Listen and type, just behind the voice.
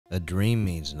A dream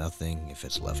means nothing if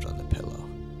it's left on the pillow.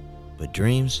 But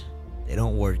dreams, they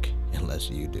don't work unless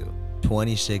you do.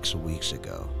 26 weeks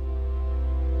ago,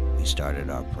 we started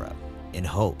our prep in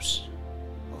hopes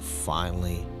of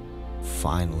finally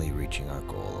reaching our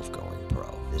goal of going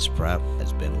pro. This prep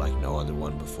has been like no other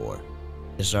one before.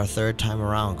 This is our third time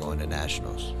around going to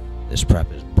nationals. This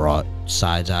prep has brought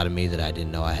sides out of me that I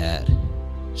didn't know I had,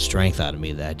 strength out of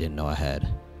me that I didn't know I had,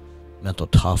 mental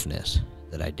toughness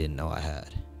that I didn't know I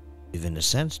had. We've in a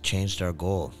sense changed our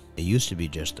goal. It used to be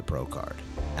just the pro card.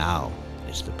 Now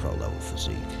it's the pro level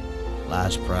physique.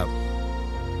 Last prep,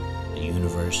 the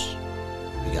universe,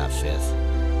 we got 5th,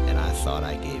 and I thought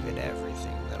I gave it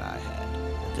everything that I had.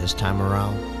 But this time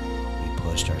around, we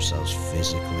pushed ourselves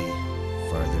physically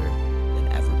further than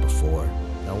ever before.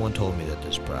 No one told me that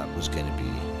this prep was gonna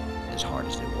be as hard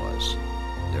as it was.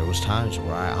 There was times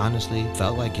where I honestly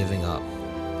felt like giving up.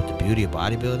 But the beauty of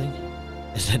bodybuilding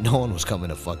is that no one was coming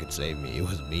to fucking save me. It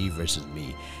was me versus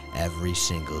me every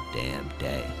single damn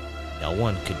day. No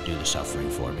one could do the suffering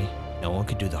for me. No one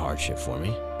could do the hardship for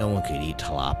me. No one could eat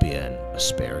tilapia and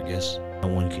asparagus. No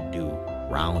one could do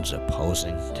rounds of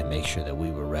posing to make sure that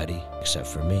we were ready, except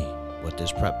for me. What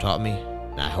this prep taught me,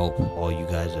 and I hope all you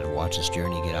guys that have watched this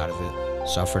journey get out of it,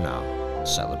 suffer now,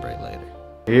 celebrate later.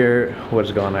 Here,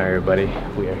 what's going on, everybody?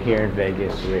 We are here in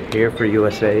Vegas. We're here for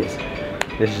USA's.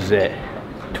 This is it.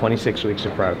 26 weeks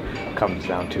of prep comes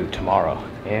down to tomorrow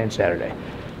and Saturday.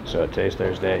 So today's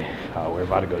Thursday. We're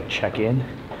about to go check in,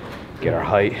 get our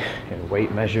height and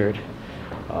weight measured.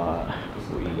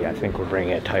 I think we're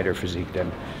bringing a tighter physique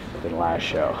than last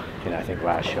show. And I think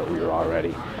last show we were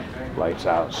already lights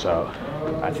out. So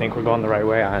I think we're going the right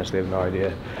way. I honestly have no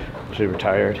idea. I'm super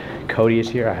tired. Cody is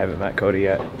here. I haven't met Cody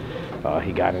yet.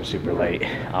 He got in super late.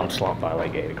 I'm slumped by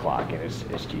like 8 o'clock and it's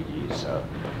GG. So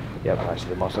yep, I see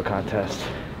the muscle contest.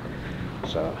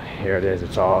 So here it is.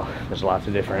 There's lots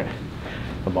of different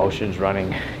emotions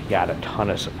running. Got a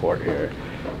ton of support here.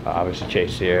 Obviously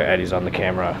Chase here, Eddie's on the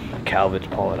camera, Calvin's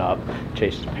pulling up,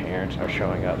 Chase's parents are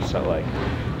showing up. So like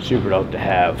super dope to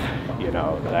have, you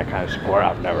know, that kind of support.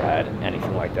 I've never had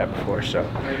anything like that before. So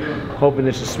hoping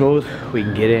this is smooth. We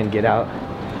can get in, get out.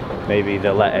 Maybe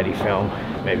they'll let Eddie film.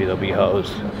 Maybe there'll be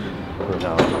hoes. Who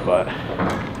knows? But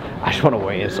I just want to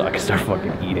weigh in so I can start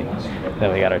fucking eating.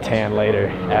 Then we got our tan later,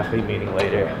 athlete meeting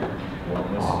later.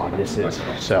 Oh,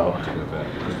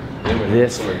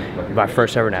 my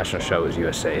first ever national show was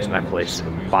USA's, and I placed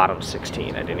bottom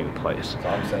 16. I didn't even place.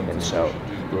 And so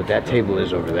what that table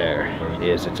is over there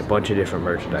is it's a bunch of different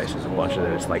merchandise. It's a bunch of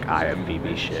it's like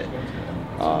IFBB shit.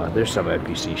 There's some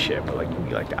NPC shit, but like you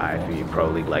get like the IFBB Pro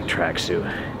League like tracksuit.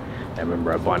 I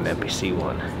remember I bought an NPC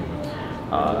one.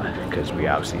 Because we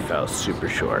obviously fell super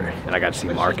short. And I got to see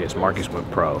Marcus. Marcus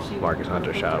went pro. Marcus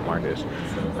Hunter, shout out Marcus,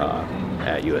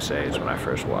 at USA's when I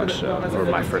first watched, or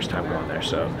my first time going there.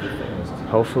 So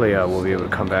hopefully we'll be able to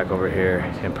come back over here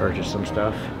and purchase some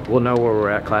stuff. We'll know where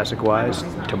we're at classic-wise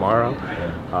tomorrow,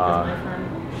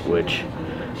 which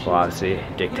will obviously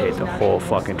dictate the whole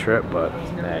fucking trip, but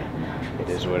hey, it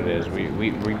is what it is. We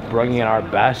bring in our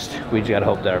best. We just gotta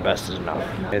hope that our best is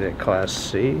enough. Hit it Class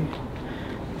C.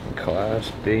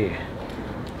 Class B.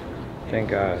 Thank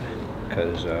God,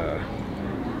 because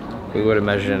we would have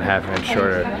measured in half an inch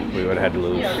shorter. We would have had to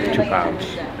lose 2 pounds,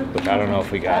 which I don't know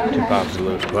if we got 2 pounds to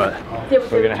lose, but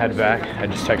we're gonna head back. I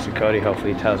just texted Cody.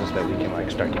 Hopefully he tells us that we can like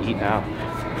start to eat now.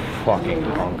 Fucking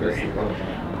hungry.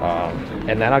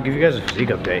 And then I'll give you guys a physique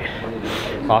update.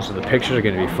 Also, the pictures are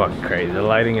gonna be fucking crazy. The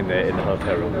lighting in the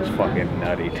hotel room is fucking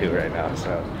nutty too right now.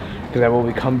 So. Because when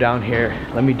we come down here,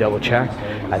 let me double check.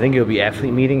 I think it'll be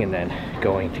athlete meeting and then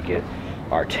going to get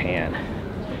our tan.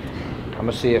 I'm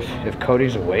gonna see if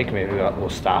Cody's awake. Maybe we'll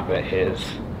stop at his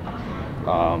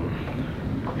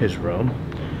room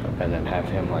and then have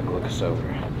him like look us over.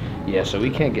 Yeah, so we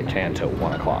can't get tan till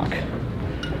 1 o'clock.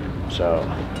 So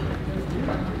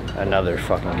another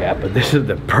fucking gap. But this is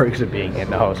the perks of being in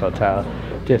the host hotel.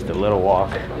 Just a little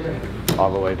walk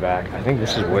all the way back. I think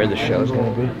this is where the show's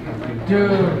gonna be.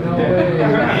 Dude, no way. You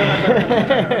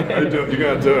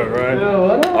gotta do it, right?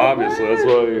 Dude, obviously, that's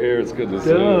why you're here. It's good to see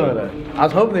you. I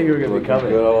was hoping that you were gonna be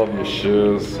coming. Good, I love your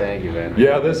shoes. Thank you, man.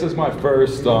 Yeah, this is my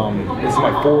first. This is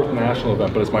my 4th national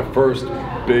event, but it's my first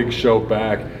big show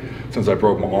back since I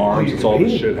broke my arm. Since all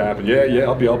this shit happened. Yeah,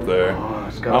 I'll be up there.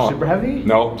 It's got super heavy?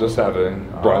 No, just heavy.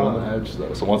 Right on the edge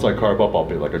though. So once I carve up, I'll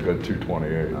be like a good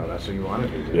 228. Oh, that's what you want to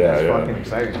do, dude. Yeah, that's yeah. Fucking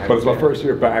exciting. But it's my first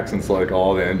year back since like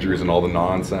all the injuries and all the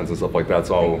nonsense and stuff like that.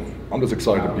 So I'm just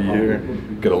excited to be here,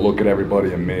 get a look at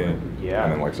everybody and me. Yeah.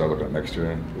 And then like start looking at next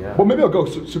year. Yeah. Well, maybe I'll go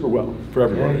super well for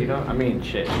everybody. Yeah, you know, I mean,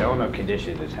 shit, showing up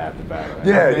condition is half the battle.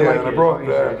 Yeah, and I brought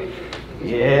that.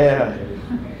 Yeah.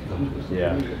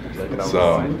 Yeah.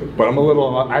 So, but I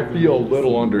feel a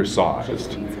little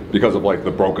undersized because of like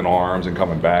the broken arms and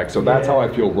coming back. So that's how I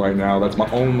feel right now. That's my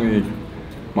only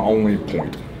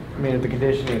point. I mean, if the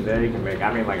conditioning is there, you can make.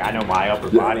 I mean, like I know my upper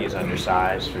body is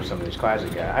undersized for some of these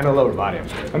classic guys. I know lower body, I'm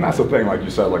sure. And that's the thing, like you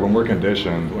said, like when we're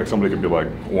conditioned, like somebody could be like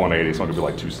 180, somebody could be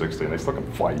like 260, and they still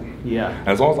can fight. Yeah. And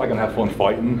as long as I can have fun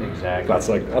fighting, Exactly.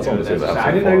 that's all I'm saying.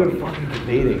 I didn't know you were fucking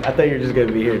competing. I thought you were just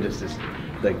gonna be here just to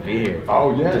like be here.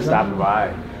 Oh yeah. Just stopping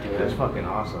by. That's fucking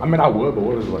awesome. I mean, I would, but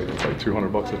what is it like? It's like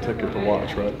 $200 a ticket to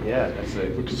watch, right? Yeah, that's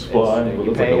it. Which is fun. But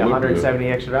You it's pay like a $170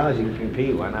 extra, you can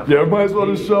compete. Why not? Yeah, might as well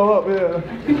just show up, yeah.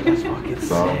 That's fucking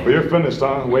sick. But you're finished,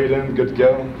 huh? Weighed in, good to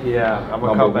go? Yeah, I'm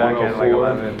gonna come back at like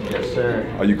 11. Yes, sir.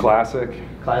 Are you classic?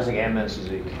 Classic and men's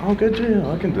physique. Oh, good deal.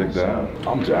 I can dig that.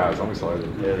 I'm jazzed. I'm excited.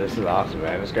 Yeah, this is awesome,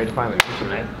 man. It's great to finally meet you,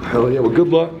 man. Hell yeah. Well, good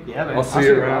luck. Yeah, man. I'll see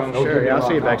you around. Sure, yeah, I'll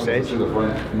see you backstage.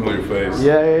 Familiar face.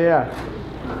 Yeah.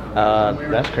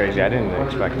 That's crazy. I didn't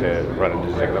expect to run into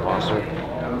Ziggler Monster.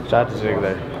 Shout out to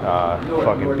Ziggler,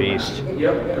 fucking beast,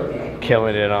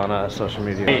 killing it on social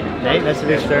media. Hey, Nate, nice to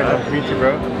meet you, sir. Nice to meet you,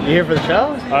 bro. You here for the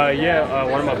show? Yeah,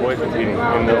 one of my boys competing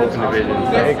in the open division.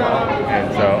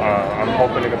 And so I'm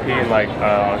hoping to compete in like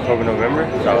October, November.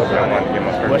 So I want to get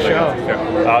my first. What show?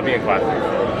 So, I'll be in classic.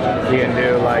 You can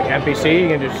do like NPC, you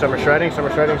can do summer shredding's in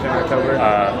October.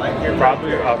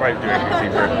 Probably I'll probably do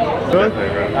NPC first. Good?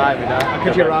 Bro. Alright, man. I'll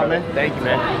catch you around, man. Thank you,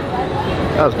 man.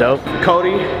 That was dope.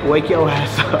 Cody, wake your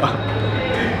ass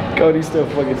up. Cody's still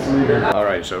fucking sleeping.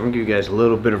 Alright, so I'm gonna give you guys a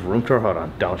little bit of room tour. Hold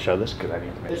on, don't show this because I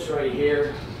need to make this right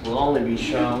here will only be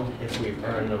shown if we've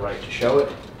earned the right to show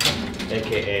it,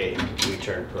 aka we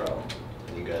turn pro.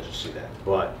 And you guys will see that.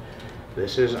 But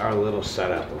this is our little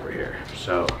setup over here.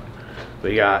 So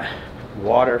we got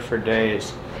water for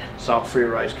days, salt-free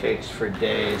rice cakes for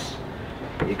days.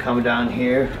 You come down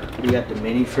here, we got the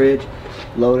mini fridge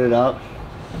loaded up,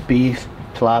 beef,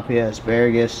 tilapia,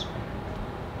 asparagus,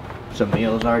 some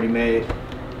meals already made.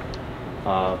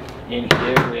 In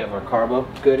here we have our carb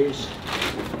up goodies,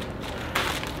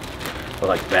 or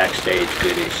like backstage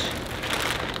goodies.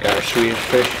 Got our Swedish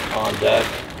fish on deck.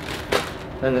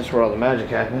 Then that's where all the magic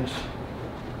happens.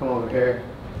 Come over here.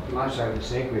 On my side of the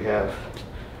sink we have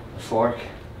a fork,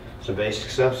 some basic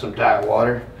stuff, some diet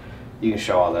water. You can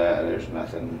show all that, there's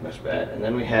nothing that's bad. And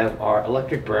then we have our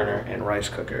electric burner and rice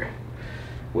cooker,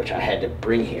 which I had to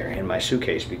bring here in my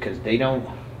suitcase because they don't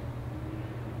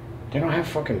have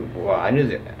fucking, well,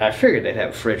 I figured they'd have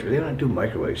a fridge, but they don't do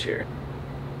microwaves here.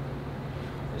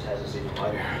 This has a seat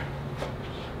lighter.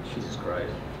 Jesus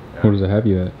Christ. What does it have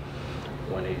you at?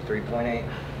 183.8.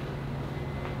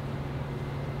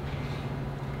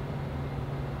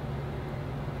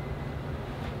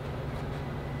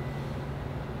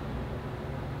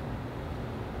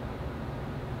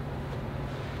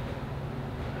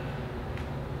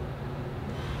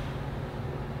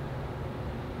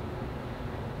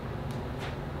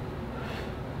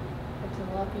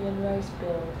 Tilapia and rice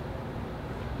build.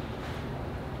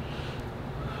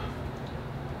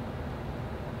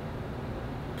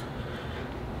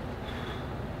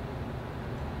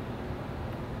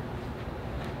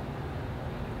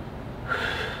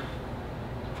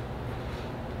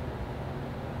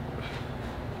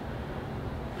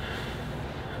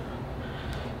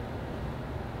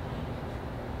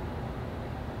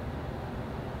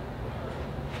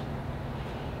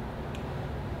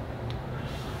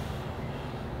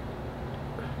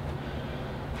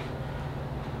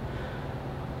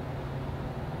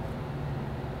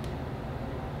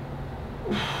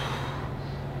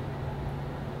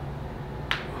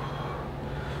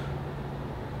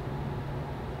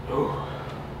 Oh.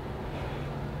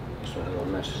 This one a little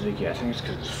mess is leaky. I think it's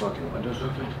because this fucking window's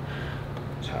open.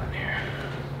 It's hot in here.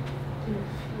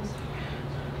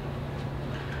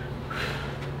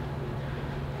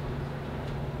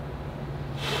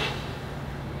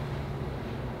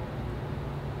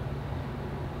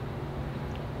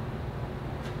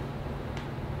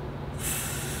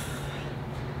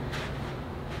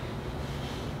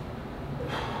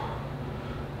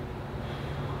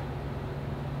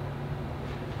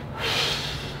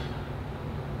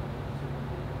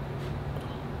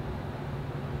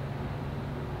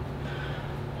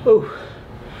 Whew.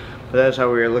 But that's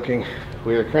how we are looking.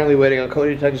 We are currently waiting on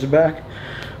Cody to text us back.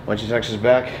 Once he texts us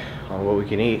back on what we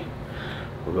can eat,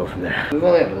 we'll go from there. We've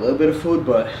only had a little bit of food,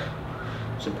 but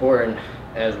it's important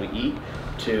as we eat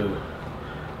to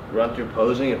run through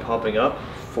posing and pumping up,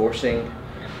 forcing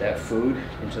that food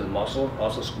into the muscle,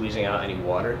 also squeezing out any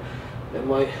water that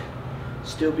might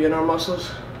still be in our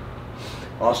muscles.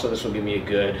 Also, this will give me a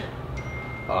good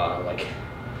like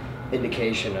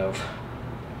indication of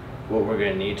what we're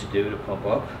gonna need to do to pump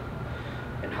up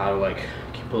and how to like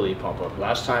completely pump up.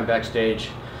 Last time backstage,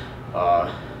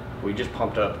 we just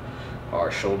pumped up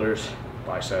our shoulders,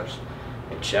 biceps,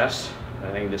 and chest. I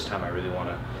think this time I really want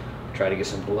to try to get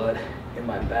some blood in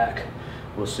my back.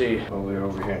 We'll see. Well, we're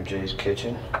over here in Jay's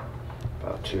kitchen,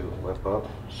 about to whip up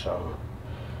some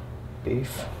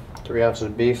beef. 3 ounces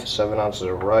of beef, 7 ounces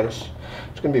of rice.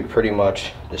 It's gonna be pretty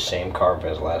much the same carb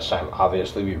as last time.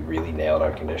 Obviously, we really nailed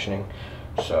our conditioning,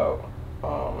 so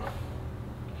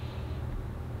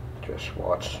just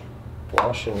wash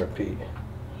and repeat.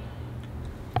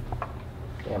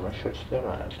 Damn, my shit's still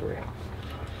not at 3.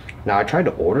 Now, I tried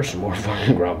to order some more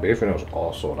fucking ground beef and it was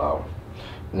all sold out.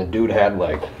 And the dude had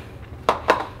like,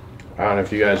 I don't know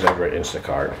if you guys ever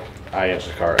Instacart. I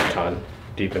Instacart a ton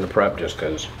deep in the prep just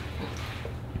because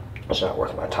it's not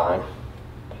worth my time.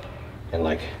 And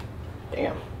like,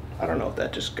 damn, I don't know if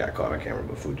that just got caught on camera,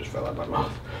 but food just fell out of my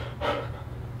mouth.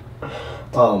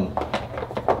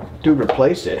 Dude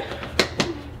replaced it.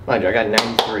 Mind you, I got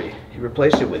 93. He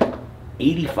replaced it with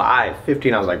 85,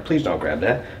 15. I was like, please don't grab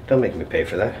that. Don't make me pay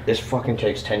for that. This fucking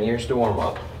takes 10 years to warm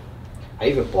up. I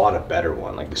even bought a better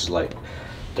one. Like, this is like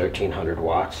 1300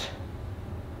 watts.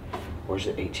 Or is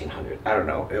it 1800? I don't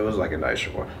know. It was like a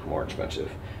nicer one, more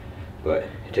expensive. But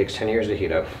it takes 10 years to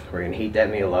heat up. We're gonna heat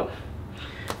that meal up.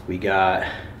 We got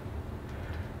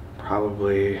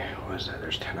probably, what is that?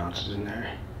 There's 10 ounces in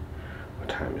there. What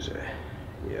time is it?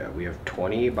 Yeah, we have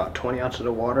about 20 ounces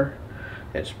of water.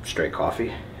 It's straight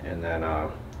coffee. And then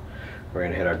we're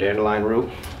gonna hit our dandelion root,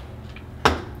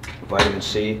 vitamin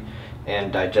C,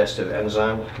 and digestive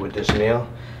enzyme with this meal.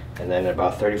 And then in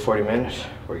about 30-40 minutes,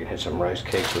 we're gonna hit some rice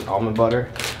cakes with almond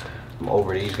butter. I'm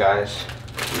over these guys,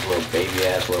 these little baby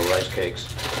ass little rice cakes.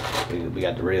 We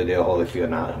got the real deal Holyfield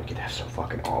now. We could have some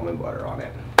fucking almond butter on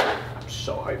it. I'm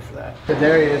so hyped for that.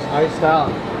 There he is, iced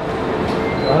out.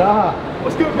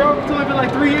 What's good, bro? It's only been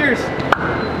like 3 years.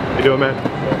 How you doing, man?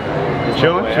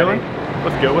 Chilling?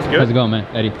 What's good? How's it going, man?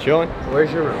 Eddie. Chilling.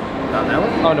 Where's your room? Down that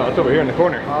one? Oh no, it's over here in the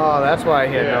corner. Oh, that's why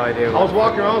he had no idea. I was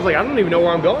walking around, I was like, I don't even know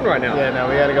where I'm going right now. Yeah, no,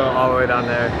 we gotta go all the way down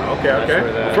there.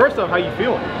 Okay. First off, how you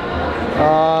feeling?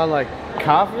 Like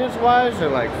confidence-wise or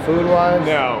like food-wise?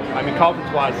 No, I mean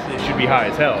confidence-wise, it should be high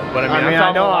as hell. But I mean, I'm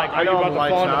talking about, like, are you about to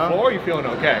fall on the floor? Or are you feeling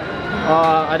okay?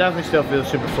 I definitely still feel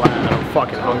super flat. I'm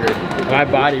fucking hungry. My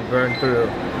body burned through.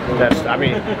 I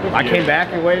mean, I came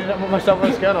back and weighed up with myself on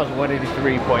the scale. I was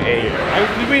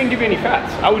 183.8. We didn't give you any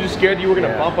fats. I was just scared that you were going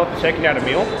to bump up the second out of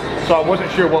meal, so I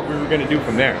wasn't sure what we were going to do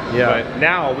from there. Yeah. But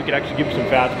now we could actually give you some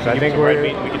fats. I think we're red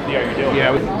meat, and we can see how you're doing.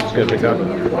 Yeah, it's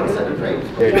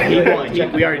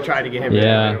good. We already tried to get him.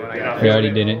 Yeah, we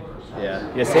already did it.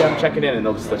 Yeah, say I'm checking in and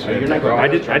they'll just let you in. I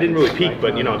didn't really peak,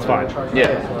 but you know, it's fine.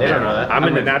 Yeah, they don't know that. I'm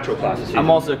in the natural classes.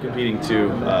 I'm also competing too,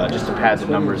 just to pad the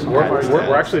numbers.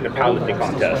 We're actually in a powerlifting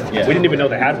contest. Yeah. We didn't even know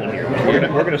they had one here.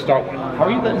 We're gonna start one. How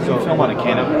are you letting me film on a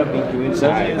Canon?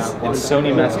 Sony is in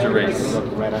Sony Master Race.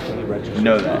 You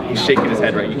know that. He's shaking his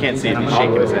head right. You can't see it. He's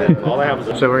shaking his head. All I have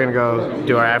is So we're gonna go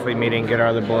do our athlete meeting, get our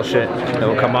other bullshit. Then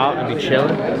we'll come out and be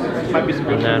chilling.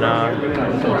 And then,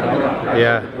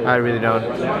 yeah, I really don't.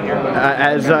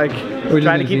 As like, we're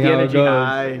trying to keep the energy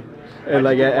high. And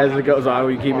like, as it goes on,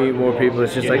 we keep meeting more people.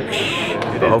 It's just like,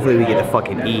 but hopefully we get to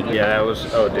fucking eat. Yeah, that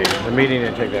was, oh dude, the meeting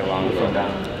didn't take that long to put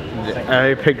down.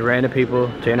 I picked random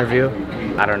people to interview.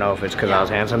 I don't know if it's because I was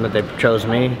handsome that they chose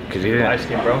me, because he didn't. Light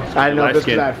skin, bro. I didn't know if it's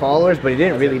because I had followers, but he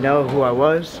didn't really know who I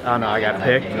was. I don't know, I got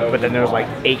picked, but then there was like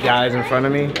 8 guys in front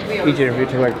of me. Each interview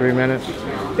took like 3 minutes.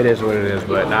 It is what it is,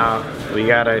 but now we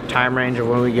got a time range of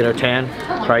when we get our tan.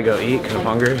 Probably go eat because I'm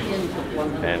hungry.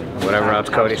 And whatever else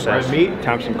Cody says. Red meat,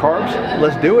 time some carbs.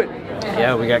 Let's do it.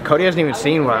 Yeah, we got, Cody hasn't even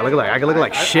seen what I look like. I could look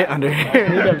like shit under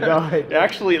here.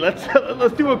 Actually, let's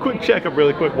do a quick checkup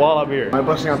really quick while I'm here. Am I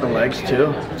busting out the legs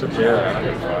too? It's up to you.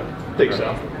 I think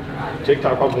so.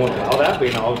 TikTok probably won't allow that, but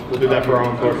you know, we'll do that for our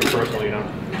own personal, you know.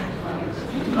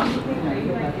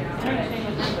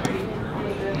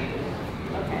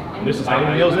 This is how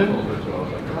many meals in?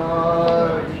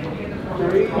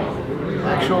 3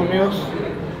 actual meals.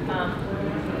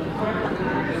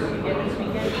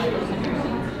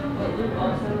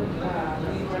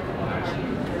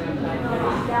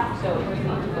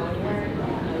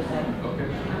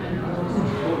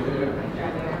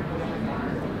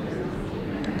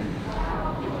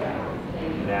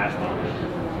 Nasty.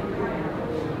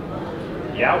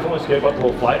 Yeah, I was only scared about the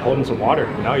whole flight, holding some water.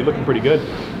 Now you're looking pretty good.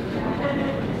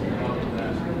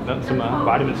 Nothing some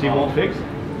vitamin C won't fix.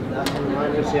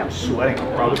 Vitamin C, I'm sweating.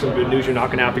 Probably some good news. You're not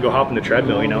gonna have to go hop in the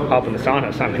treadmill, you know, hop in the sauna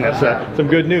or something. That's some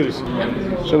good news.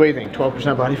 So what do you think?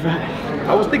 12% body fat?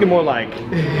 I was thinking more like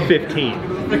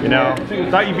 15. You know,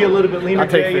 thought you'd be a little bit leaner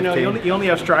today. You know, 15. you only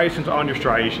have striations on your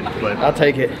striations, but I'll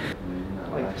take it.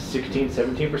 like 16,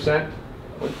 17%.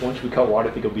 Once we cut water,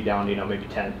 I think it'll be down, you know, maybe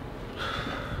 10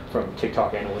 from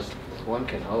TikTok analysts. One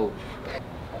can hope.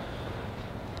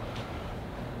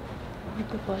 With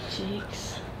the butt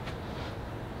cheeks.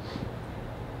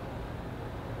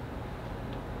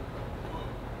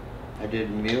 I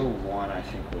did meal one, I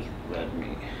think was red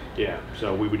meat. Yeah,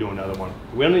 so we would do another one.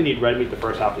 We only need red meat the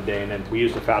first half of the day, and then we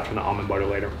use the fats from the almond butter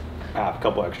later. A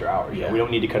couple extra hours. Yeah. We don't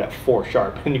need to cut at 4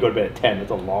 sharp, and you go to bed at 10. That's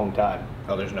a long time.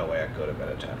 Oh, there's no way I could go to bed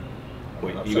at 10.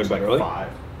 Wait, you go to bed early? 5.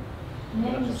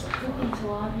 Man, he's cooking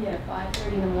tilapia at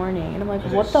 5:30 in the morning, and I'm like,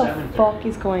 what the fuck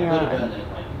is going I go to bed on?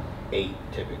 at like 8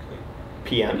 typically.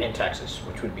 PM? In Texas,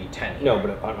 which would be 10. No,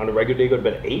 but on a regular day, you go to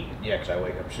bed at 8? Yeah, because I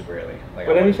wake up super early. Like,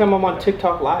 But anytime I'm on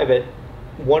TikTok live at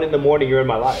 1 in the morning, you're in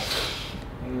my life.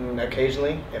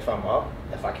 Occasionally, if I'm up,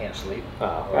 if I can't sleep.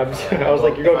 I was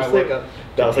like, you're going to sleep.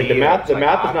 I was like, the math is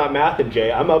not mathing,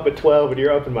 Jay. I'm up at 12 and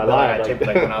you're up in my life. Like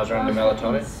when I was running the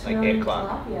melatonin, like 8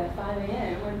 o'clock. Tilapia at 5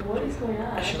 a.m. Like, what is going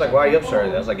on? She's like, why are you up so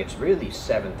early? I was like, it's really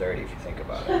 7:30 if you think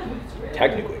about it.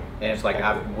 Technically. And it's like,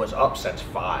 I was up since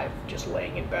 5, just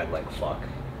laying in bed like, fuck.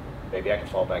 Maybe I can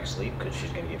fall back asleep because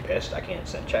she's going to get pissed. I can't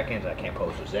send check-ins. I can't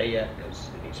post Jose yet because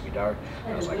it needs to be dark.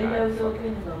 And I was like, alright, fuck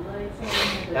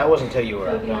it. That wasn't until you were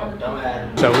up.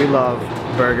 No. So we love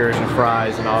burgers and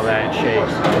fries and all that and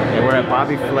shakes. And we're at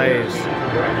Bobby Flay's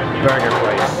burger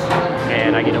place.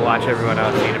 And I get to watch everyone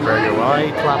else eat a burger while I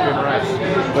eat tilapia and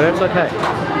rice. But it's okay.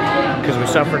 Because we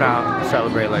suffered out,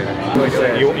 celebrate later.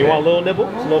 You want a little nibble?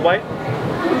 A little bite?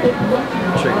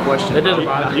 Trick question. It doesn't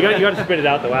bother. You got to spit it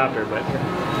out though after, but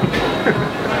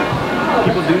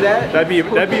People do that? that'd be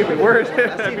even worse.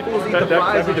 That'd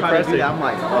be depressing. I'm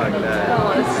like, fuck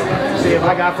that. See, if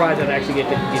I got fries, I'd actually get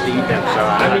to eat them. So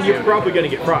I mean, you're probably gonna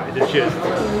get fries. It's just.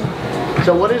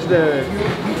 So what is the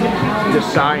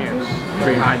science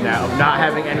behind that of not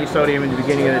having any sodium in the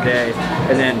beginning of the day,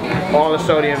 and then all the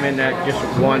sodium in that just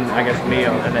one, I guess,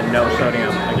 meal, and then no sodium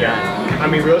again? I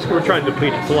mean, realistically, we're trying to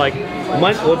deplete it. So like,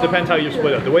 well, it depends how you're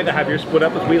split up. The way that have yours split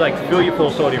up is we like fill you full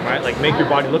of sodium, right? Like make your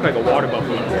body look like a water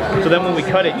buffalo. So then when we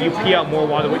cut it, you pee out more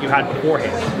water than what you had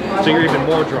beforehand. So you're even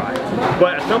more dry.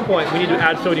 But at some point, we need to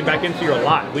add sodium back in so you're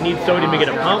alive. We need sodium to get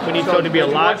a pump. We need sodium to be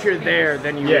alive. Once you're there,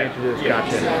 then you reintroduce.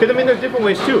 Gotcha. Because I mean, there's different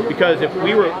ways too. Because if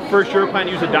we were for sure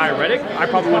planning to use a diuretic, I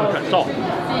probably wouldn't cut salt.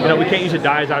 You know, we can't use a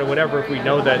diazide or whatever if we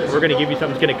know that we're going to give you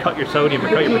something that's going to cut your sodium or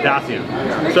cut your potassium.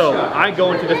 So I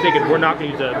go into this thinking we're not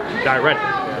going to use a diuretic.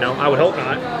 You know, I would hope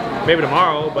not. Maybe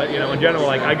tomorrow, but you know, in general,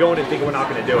 like I go in and thinking we're not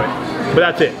going to do it. But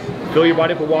that's it. Fill your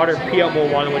body up with water, pee out more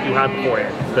water than what you had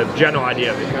beforehand. It's the general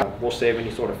idea of it. We'll save any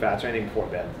sort of fats or anything before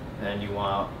bed. And you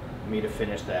want me to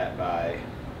finish that by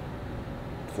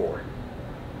 4.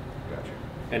 Gotcha.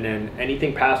 And then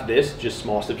anything past this, just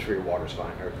small sips for your water is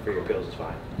fine, or for your pills is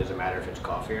fine. Does it matter if it's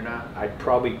coffee or not? I'd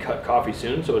probably cut coffee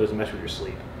soon so it doesn't mess with your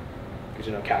sleep. Because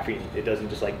you know, caffeine, it doesn't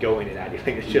just like go in and out,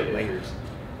 the shit lingers.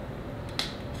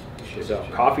 So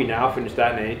coffee now, finish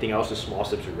that, and anything else is small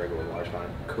sips of regular water is fine.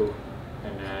 Cool.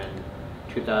 And then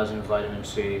 2,000 vitamin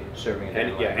C serving a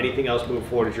And yeah, anything else moving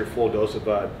forward is your full dose of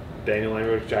dandelion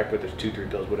root extract, but there's 2-3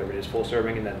 pills, whatever it is, full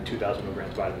serving, and then 2,000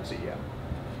 milligrams vitamin C, yeah.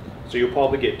 So you'll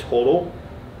probably get total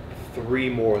 3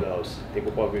 more of those. I think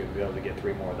we'll probably be able to get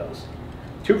 3 more of those.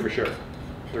 2 for sure,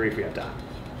 3 if we have time.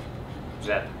 Is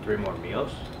that 3 more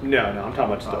meals? No, I'm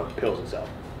talking about just the pills itself.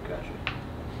 Gotcha.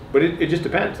 But it just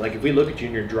depends. Like if we look at you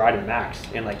and you're dry to max,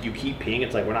 and like you keep peeing,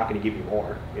 it's like we're not going to give you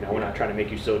more. You know, we're not trying to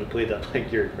make you so depleted that like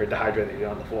you're dehydrated, you're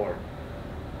on the floor.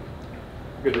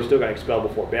 Because we still got to expel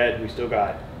before bed. We still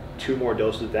got 2 more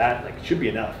doses of that. Like it should be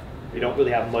enough. You don't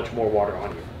really have much more water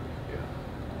on you. Yeah.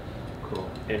 Cool.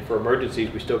 And for emergencies,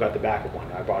 we still got the backup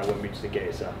one. I brought it with me just in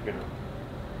case. So you know,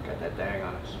 Got that dang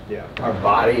on us. yeah. Our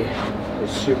body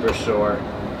is super sore.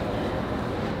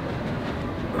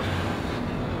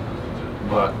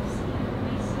 But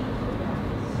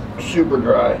super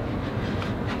dry. I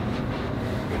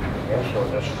guess we'll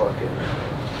just fucking.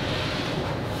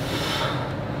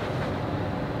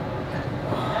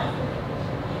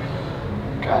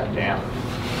 God damn.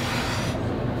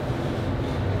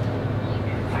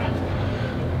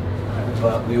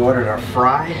 But we ordered our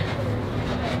fry.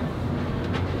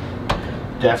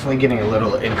 Definitely getting a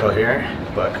little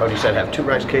incoherent, but Cody said have 2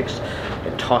 rice cakes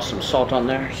and toss some salt on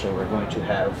there. So we're going to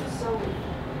have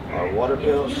our water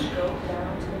pills,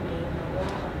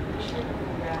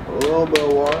 a little bit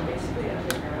of water,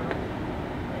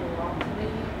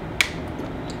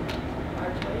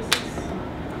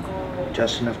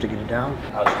 just enough to get it down.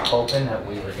 I was hoping that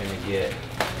we were gonna get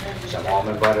some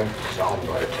almond butter. This almond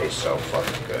butter tastes so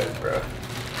fucking good, bro.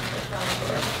 It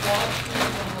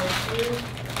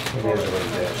is what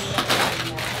it is.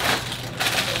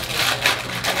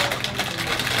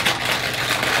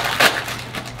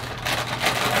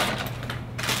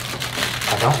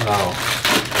 I don't know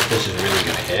if this is really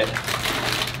gonna hit,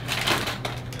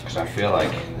 because I feel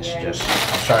like this is just,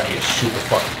 I'm starting to get super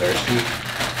fucking thirsty,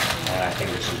 and I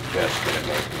think this is just gonna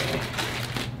make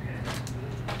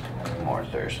me more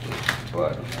thirsty.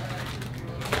 But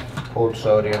pulled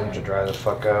sodium to dry the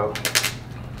fuck out.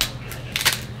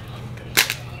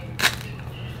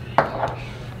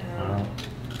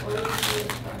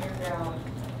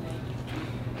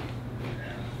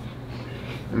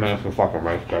 Man, that's a fucking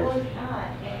rice cake.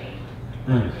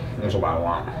 That's what I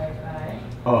want.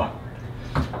 Oh,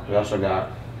 we also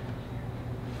got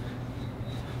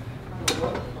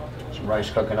some rice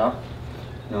cooking up.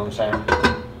 You know what I'm saying?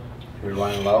 We're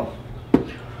running low.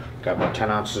 Got about 10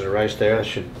 ounces of rice there. That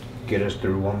should get us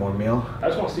through one more meal. I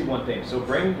just want to see one thing. So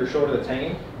bring your shoulder that's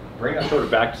hanging, bring that shoulder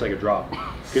back just like a drop.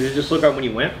 Because it just looked like when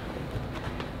you went,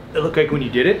 it looked like when you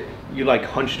did it, you like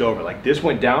hunched over. Like this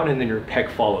went down and then your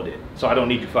pec followed it. So I don't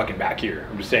need you fucking back here.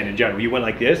 I'm just saying in general. You went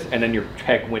like this and then your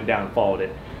pec went down and followed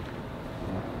it.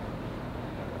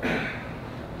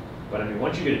 But I mean,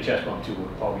 once you get a chest bump too, it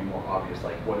would probably be more obvious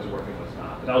like what is working, what's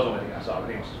not. But that was the only thing I saw.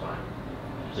 Everything else is fine.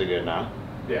 Is it good now?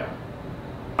 Yeah.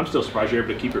 I'm still surprised you're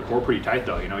able to keep your core pretty tight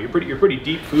though. You know, you're pretty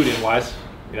deep food in wise.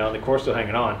 You know, and the core's still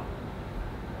hanging on.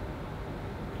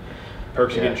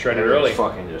 Perks are getting shredded early.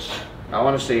 Fucking just. I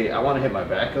want to hit my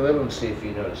back a little and see if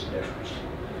you notice a difference.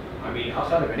 I mean,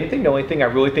 outside of anything, the only thing I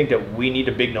really think that we need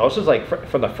a big notice is like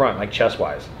from the front, like chest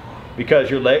wise. Because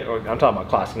your leg, or I'm talking about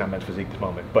classic, not men's physique at this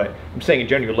moment, but I'm saying in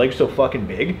general, your leg's so fucking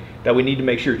big that we need to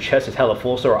make sure your chest is hella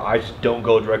full so our eyes don't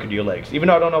go directly to your legs. Even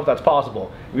though I don't know if that's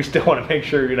possible, we still want to make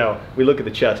sure, you know, we look at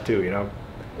the chest too, you know?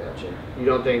 Gotcha. You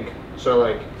don't think, so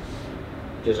like,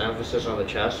 just emphasis on the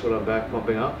chest when I'm back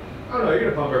pumping up? Oh no,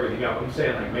 you're gonna pump everything up. I'm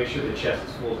saying like make sure the chest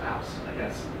is full as house. Like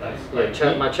that's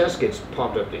like my chest gets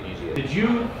pumped up the easiest. Did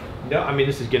you know? I mean,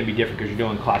 this is gonna be different because you're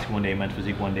doing classic one day, men's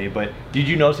physique one day. But did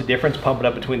you notice a difference pumping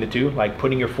up between the two? Like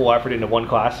putting your full effort into one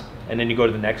class and then you go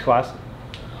to the next class?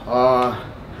 I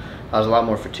was a lot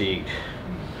more fatigued.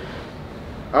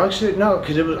 Actually, no,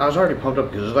 because I was already pumped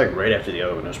up because it was like right after the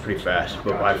other one. It was pretty fast.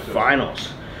 But by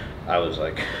finals, I was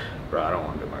like, bro, I don't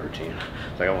want to do my routine.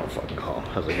 Like, I want to fucking call him.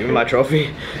 I was like, give me my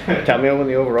trophy. Tell me I won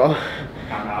the overall.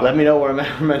 Let me know where I'm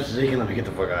at for men's physique and let me get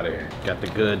the fuck out of here. Got the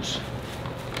goods.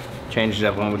 Changed it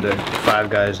up, one with the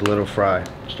Five Guys little fry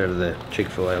instead of the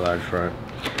Chick-fil-A large fry.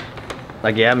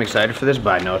 Like, yeah, I'm excited for this,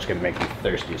 but I know it's gonna make me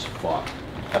thirsty as fuck.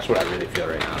 That's what I really feel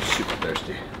right now. I'm super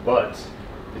thirsty. But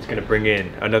it's gonna bring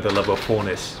in another level of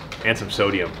fullness and some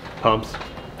sodium. Pumps,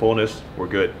 fullness, we're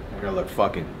good. We're gonna look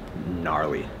fucking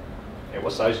gnarly. Hey,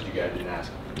 what size did you guys didn't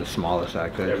ask? The smallest I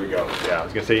could. There we go. Yeah, I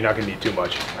was gonna say you're not gonna need too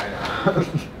much. I know.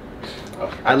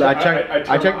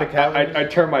 I checked the calories. I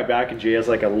turned my back and Jay has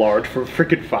like a large for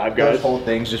freaking Five Guys. Those whole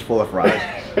thing's just full of fries.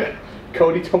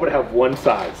 Cody told me to have one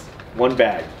size, one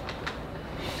bag.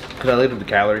 Because I looked at the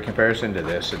calorie comparison to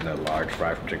this and the large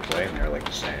fry from Chick-fil-A and they're like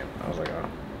the same. I was like, oh.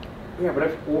 Yeah,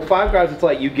 but well, Five Guys, it's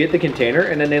like you get the container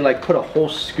and then they like put a whole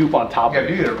scoop on top of it.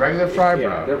 Yeah, dude, a regular fry, bro.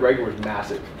 Yeah, their regular is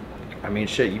massive. I mean,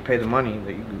 shit, you pay the money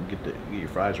that you can get your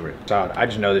fries with. Solid. I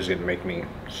just know this is gonna make me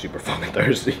super fucking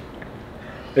thirsty.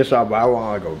 It's all, but I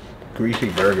want like a greasy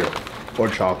burger or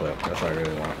chocolate. That's what I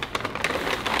really want.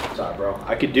 Sorry, bro.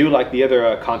 I could do like the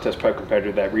other contest prep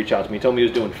competitor that reached out to me. He told me he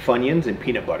was doing Funyuns and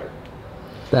peanut butter.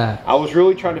 That. I was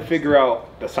really trying to figure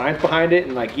out the science behind it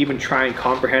and like even try and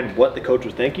comprehend what the coach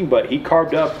was thinking, but he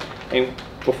carved up and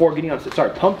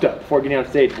pumped up before getting on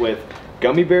stage with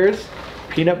gummy bears,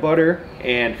 peanut butter,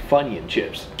 and Funyun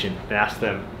chips. And asked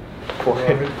them for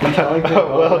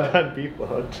well done beef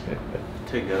bones.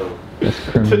 To go. That's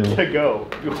criminal. to go.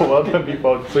 Well done beef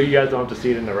bones. So you guys don't have to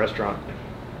see it in the restaurant.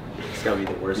 It's gotta be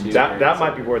the worst. That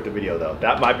might be worth the video though.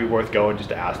 That might be worth going just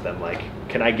to ask them like,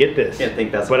 can I get this? I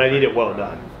think that's. But I need it well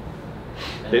done.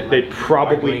 They'd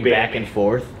probably back and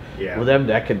forth. Yeah. Well,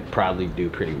 that could probably do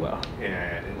pretty well.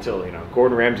 Yeah, until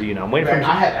Gordon Ramsay. I'm waiting for him.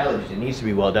 I have allergies. It needs to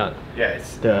be well done. Yeah,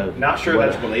 it's not sure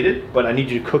that's related, but I need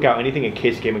you to cook out anything in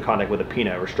case it came in contact with a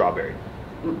peanut or strawberry.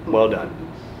 Well done.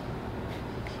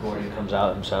 Gordon comes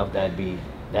out himself.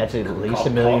 That's at least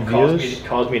 1 million views.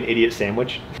 Calls me an idiot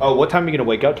sandwich. Oh, what time are you gonna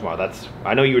wake up tomorrow?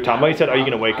 I know you were talking about. You said, are you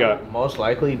gonna wake up? Most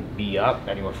likely be up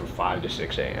anywhere from 5 to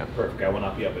 6 a.m. Perfect. I will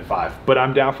not be up at 5, but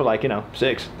I'm down for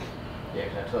 6. Yeah,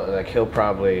 like I'll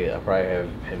probably have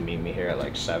him meet me here at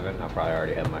like 7. I'll probably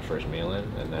already have my first meal in,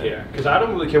 and then yeah, because I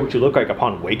don't really care what you look like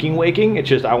upon waking. It's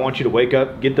just I want you to wake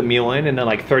up, get the meal in, and then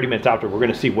like 30 minutes after, we're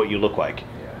gonna see what you look like.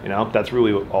 Yeah. That's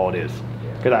really all it is.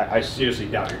 Yeah. Because I seriously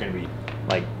doubt you're going to be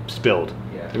like spilled.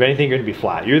 Yeah. If anything, you're going to be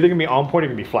flat. You're either going to be on point or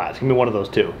you're going to be flat. It's going to be one of those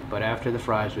two. But after the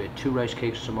fries, we had 2 rice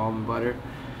cakes with some almond butter.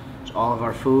 It's all of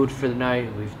our food for the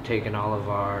night. We've taken all of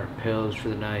our pills for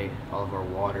the night, all of our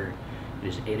water. It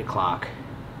is 8 o'clock.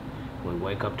 When we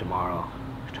wake up tomorrow,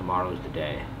 tomorrow's the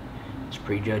day. It's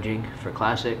prejudging for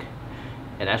Classic.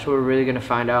 And that's where we're really going to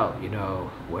find out, you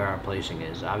know, where our placing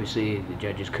is. Obviously, the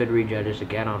judges could rejudge us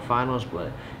again on finals,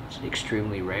 but it's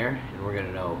extremely rare, and we're going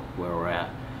to know where we're at.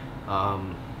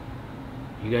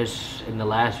 You guys, in the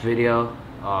last video,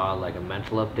 like a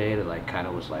mental update, like kind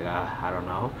of was like, I don't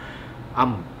know.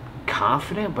 I'm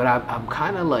confident, but I'm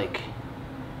kind of like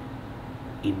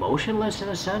emotionless in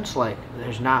a sense. Like,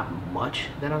 there's not much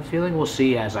that I'm feeling. We'll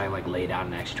see as I like lay down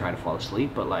and actually try to fall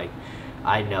asleep, but like,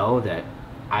 I know that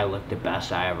I look the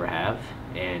best I ever have,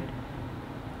 and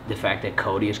the fact that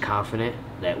Cody is confident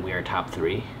that we are top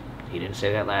 3, he didn't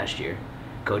say that last year.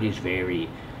 Cody's very,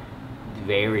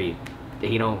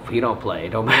 he don't play.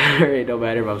 It don't matter. It don't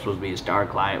matter if I'm supposed to be a star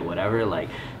client, whatever. Like,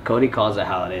 Cody calls it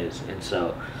how it is,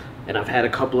 and I've had a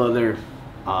couple other,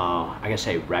 I guess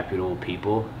say reputable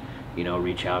people, you know,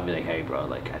 reach out and be like, hey, bro,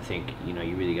 like I think you know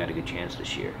you really got a good chance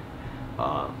this year.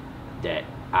 That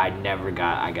I never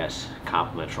got, I guess,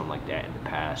 compliments from like that in the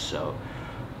past. So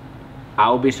I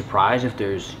will be surprised if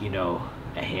there's, you know,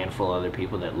 a handful of other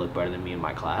people that look better than me in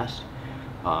my class.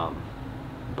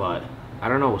 But I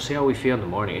don't know. We'll see how we feel in the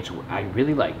morning. It's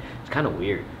kind of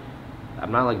weird.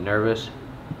 I'm not like nervous.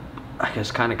 I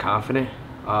guess kind of confident.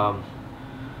 I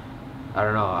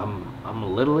don't know. I'm a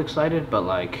little excited, but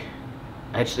like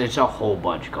it's a whole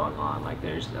bunch going on. Like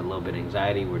there's a little bit of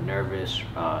anxiety. We're nervous.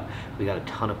 We got a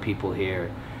ton of people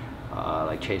here.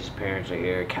 Like Chase's parents are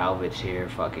here. Calvet's here.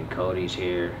 Fucking Cody's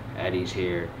here. Eddie's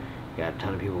here. We got a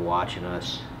ton of people watching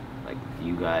us, like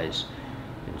you guys.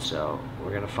 And so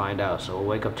we're gonna find out. So we'll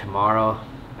wake up tomorrow.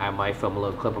 I might film a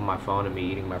little clip on my phone of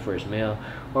me eating my first meal,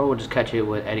 or we'll just catch it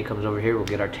when Eddie comes over here. We'll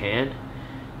get our tan,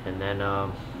 and then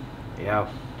yeah,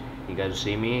 you guys will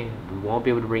see me. We won't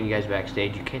be able to bring you guys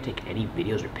backstage. You can't take any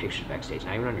videos or pictures backstage,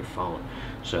 not even on your phone.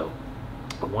 So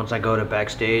once I go to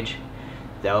backstage,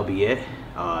 that'll be it.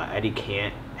 Eddie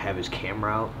can't have his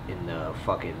camera out in the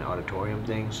fucking auditorium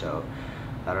thing, so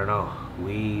I don't know.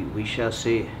 We shall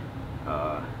see.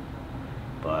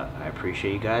 But I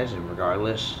appreciate you guys, and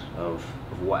regardless of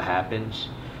what happens,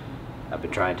 I've been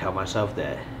trying to tell myself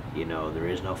that, you know, there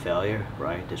is no failure,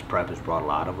 right? This prep has brought a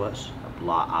lot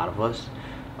out of us,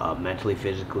 mentally,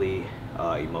 physically,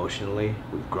 emotionally.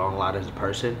 We've grown a lot as a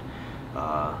person.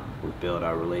 We've built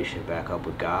our relationship back up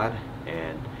with God,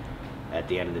 and at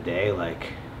the end of the day,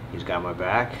 like, He's got my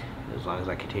back as long as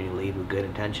I continue to lead with good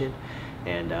intention.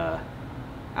 And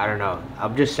I don't know.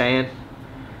 I'm just saying,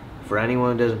 for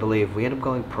anyone who doesn't believe, we end up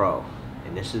going pro,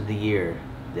 and this is the year,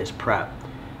 this prep,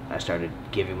 I started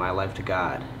giving my life to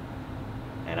God.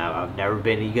 And I've never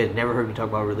been, you guys never heard me talk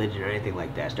about religion or anything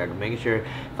like that. I started making sure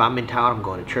if I'm in town, I'm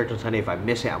going to church on Sunday. If I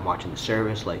miss it, I'm watching the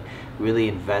service, like really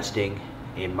investing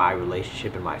in my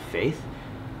relationship and my faith.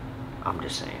 I'm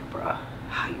just saying, bro,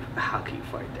 how can you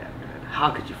fight that, man? How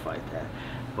could you fight that?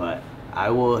 But I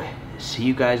will see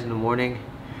you guys in the morning.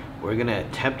 We're gonna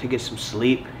attempt to get some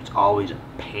sleep. It's always a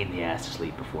pain in the ass to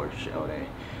sleep before show day,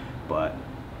 but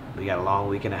we got a long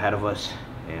weekend ahead of us,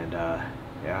 and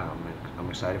yeah, I'm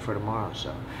excited for tomorrow.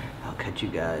 So I'll catch you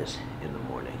guys in the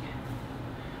morning.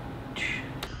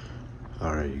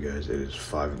 All right, you guys, it is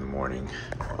 5 in the morning.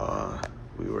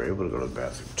 We were able to go to the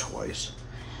bathroom twice.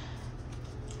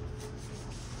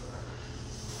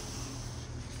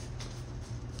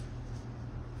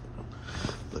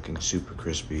 Looking super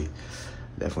crispy.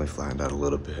 Definitely flattened out a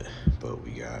little bit, but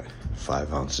we got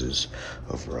 5 ounces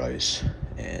of rice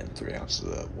and 3 ounces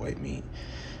of white meat.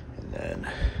 And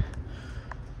then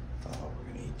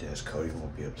we're gonna eat this. Cody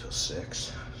won't be up till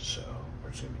 6, so we're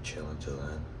just gonna be chilling till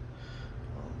then.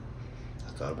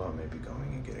 I thought about maybe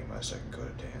going and getting my second coat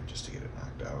of tan just to get it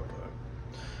knocked out, but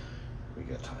we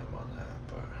got time on that.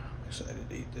 But I'm excited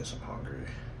to eat this. I'm hungry,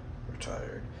 we're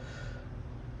tired,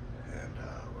 and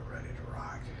we're ready to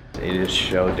rock. It is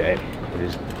show day. It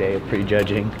is the day of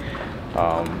prejudging.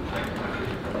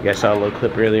 You guys saw a little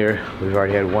clip earlier. We've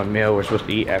already had 1 meal we're supposed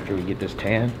to eat after we get this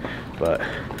tan, but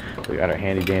we got our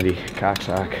handy dandy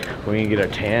cocksock. We're gonna get our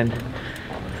tan.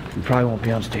 We probably won't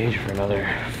be on stage for another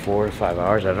 4 to 5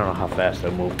 hours. I don't know how fast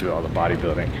they'll move through all the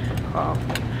bodybuilding,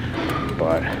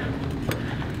 but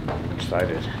I'm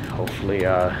excited. Hopefully,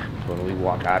 when we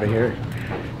walk out of here,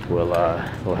 we'll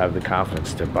have the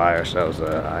confidence to buy ourselves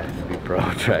a IFBB Pro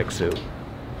tracksuit.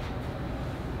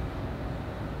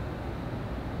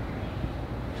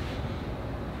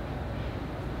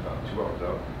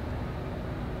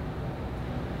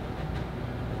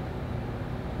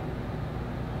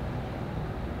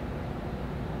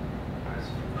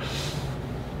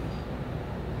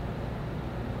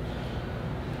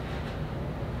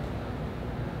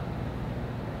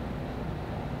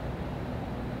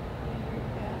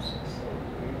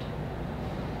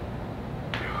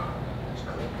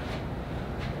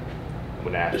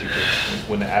 When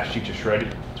the ass cheeks are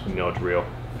shredded, that's when you know it's real.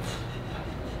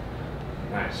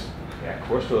 Nice. Yeah,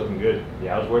 core still looking good.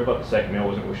 Yeah, I was worried about the second meal. I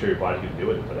wasn't really sure your body could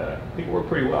do it, but I think it worked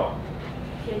pretty well.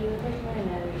 Yeah, you look like my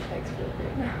anatomy textbook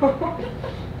right now.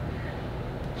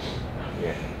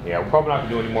 Yeah, we're probably not going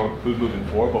to do any more food moving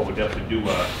forward, but we'll definitely do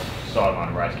a solid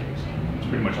amount of rice cakes. It's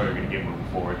pretty much all you're going to get moving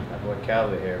forward. That boy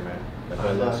Calvin here, man. That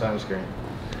boy loves sunscreen.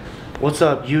 What's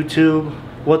up, YouTube?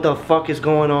 What the fuck is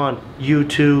going on,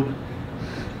 YouTube?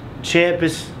 Champ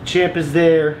is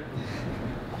there.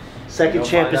 Second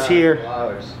champ is here.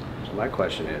 So my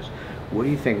question is, what do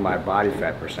you think my body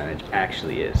fat percentage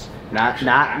actually is?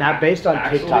 Not based on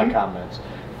TikTok comments.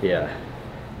 Yeah.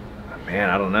 Man,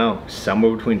 I don't know.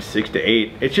 Somewhere between 6 to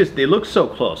 8. It's just, it looks so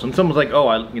close. When someone's like, oh,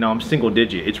 I'm single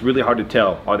digit, it's really hard to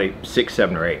tell. Are they 6,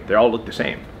 7, or 8? They all look the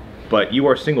same. But you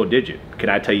are single digit. Can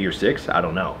I tell you you're 6? I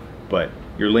don't know. But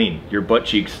you're lean. Your butt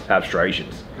cheeks have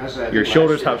striations. Your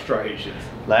shoulders have striations.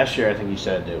 Last year, I think you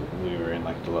said that we were in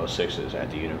like the low 6s at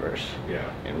the universe. Yeah.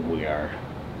 And we are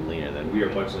leaner than We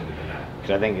are much leaner than that.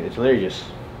 Because I think it's literally just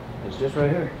right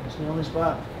here. It's the only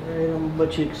spot right on my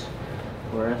butt cheeks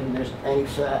where I think there's any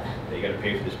fat. You gotta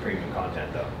pay for this premium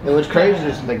content though. And what's crazy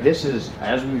is like this is,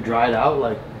 as we've dried out,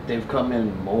 like they've come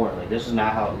in more. Like this is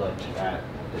not how it looked at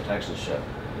the Texas show.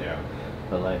 Yeah.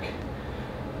 But like,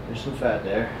 there's some fat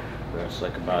there. That's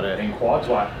like about it. And quads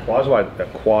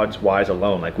wise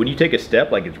alone, like when you take a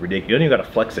step, like it's ridiculous. You don't even gotta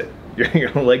flex it.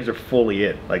 Your legs are fully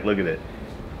in. Like look at it.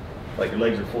 Like your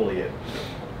legs are fully in.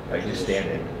 Like just stand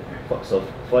in. So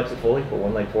flex it fully, put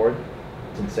one leg forward.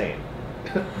 It's insane.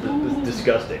 It's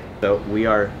disgusting. So we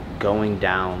are going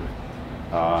down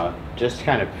just to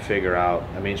kind of figure out.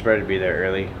 I mean, it's better to be there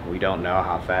early. We don't know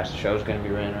how fast the show's going to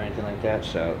be ran or anything like that.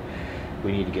 So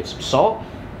we need to get some salt,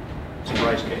 some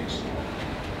rice cakes.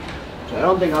 So I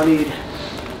don't think I'll need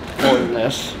more than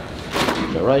this.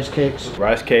 The rice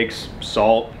cakes,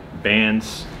 salt,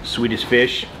 bands, Swedish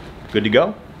fish. Good to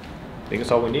go. I think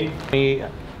that's all we need.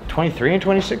 23 and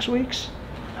 26 weeks?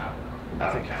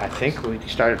 I think we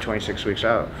started 26 weeks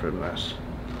out from this.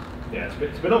 Yeah,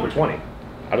 it's been over 20.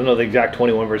 I don't know the exact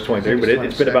 21 versus 23, but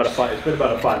it's been about a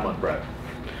 5-month prep.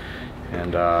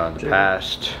 And the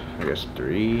past, I guess,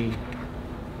 three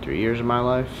years of my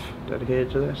life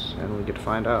dedicated to this, and we get to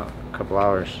find out in a couple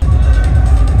hours.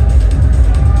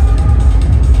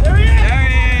 There he is!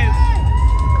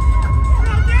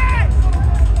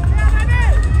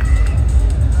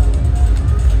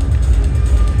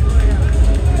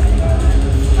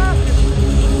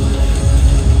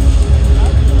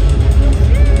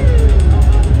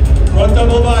 Front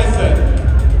double bicep.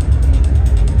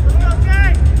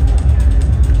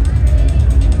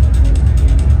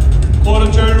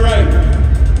 Quarter turn right.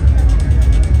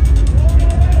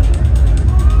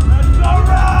 Let's go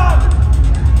round.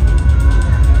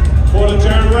 Quarter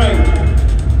turn right.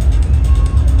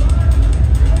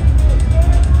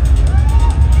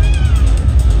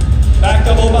 Back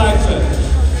double bicep.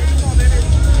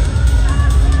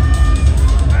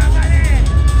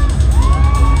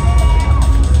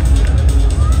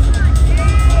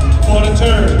 Quarter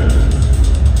turn.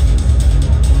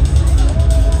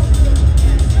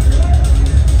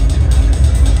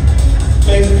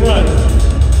 Face front.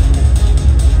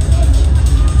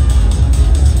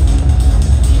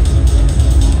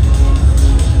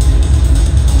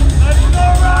 Let's go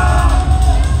round.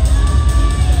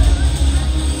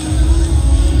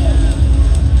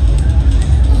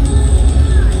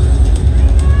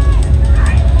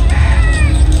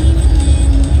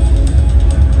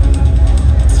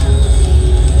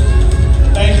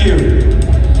 Thank you.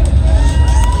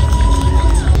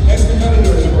 Next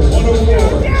competitor, number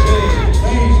 104, James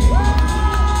Lane.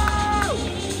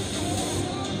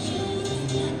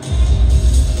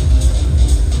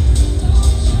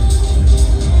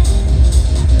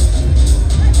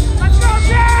 Let's go,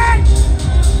 Jack!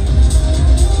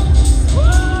 Woo!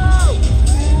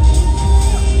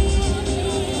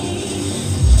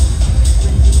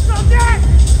 Go, Jack!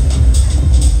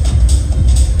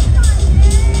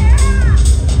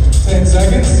 10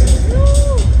 seconds.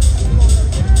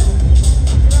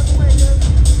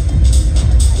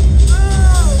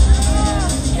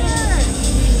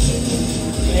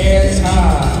 And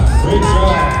time. Great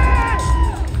job.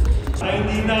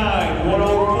 99,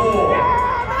 104,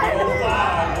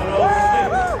 105,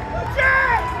 106.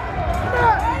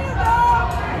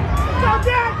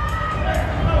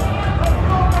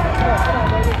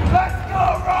 Let's go,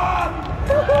 Rob!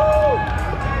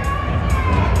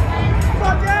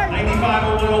 95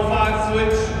 or 105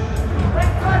 switch.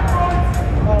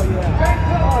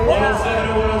 107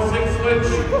 or 106 switch.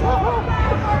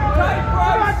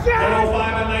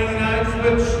 105 and 99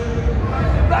 switch.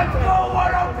 Let's go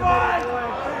 105!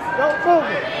 Don't move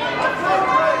it.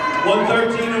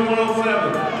 113 and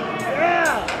 107.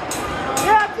 Yeah.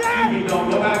 Yeah, Jack. Excuse me, don't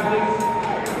go back, please.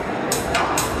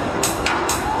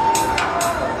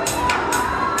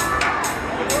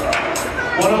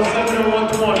 107 and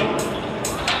 120.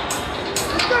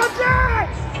 Let's go, Jack.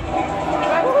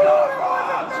 Let's go,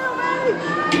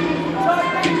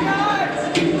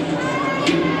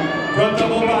 Front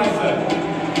double bicep.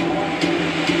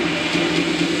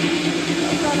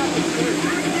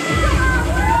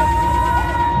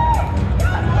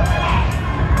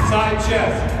 Side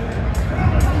chest.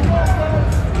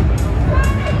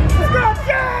 Let's go,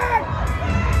 Jack.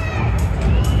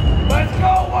 Let's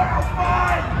go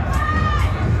 105.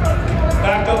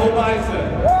 Back double bicep.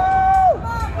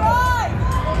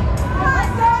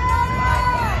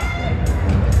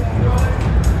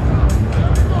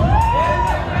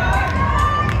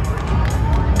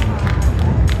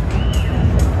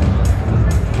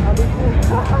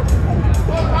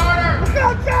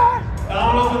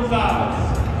 Dominoes and sides.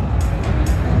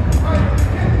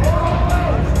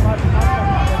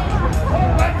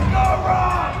 Let's go,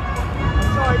 Ron!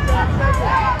 Sorry, Jack. Let's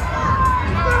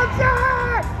go,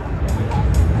 Jack.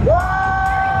 Woo!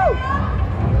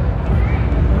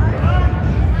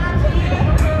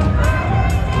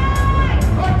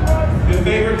 Your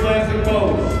favorite classic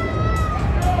pose.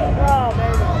 Oh,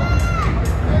 baby.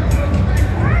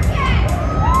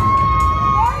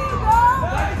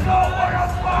 Let's go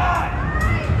 105.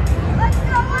 Let's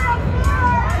go,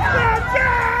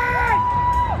 Jack.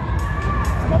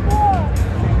 Come on.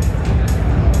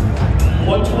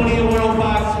 120 and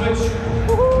 105 switch.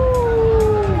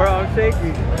 Bro, I'm shaky.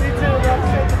 Me too, bro. I'm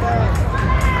shaky, bro.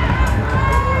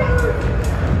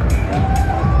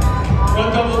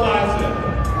 Front double bicep.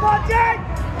 Come on, Jack.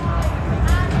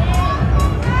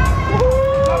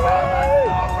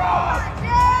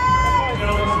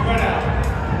 Gentlemen, spread out.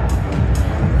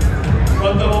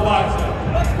 Front double bicep.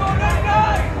 Let's go, Jack.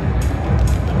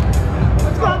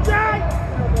 Let's go, Jack.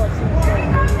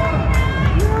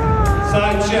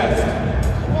 Side chest.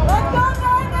 Let's go,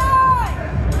 Jack.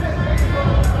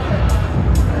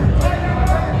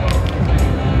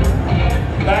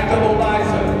 Back double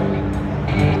bicep.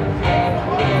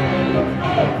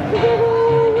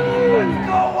 Let's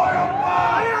go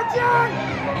 105. Yeah, Jack.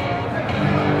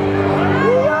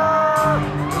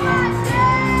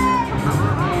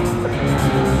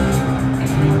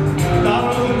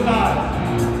 Dominoes and sides.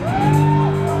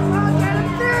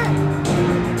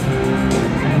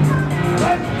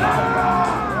 Let's go, Ron!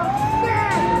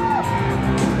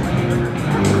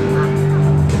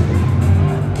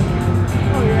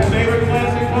 Favorite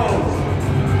classic pose.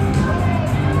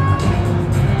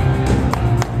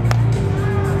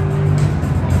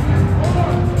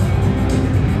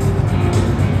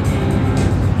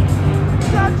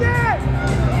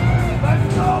 Let's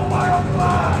go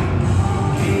 105.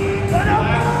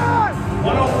 Last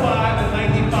 105 and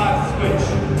 95 switch.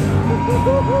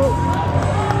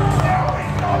 There we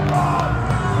go, Ron!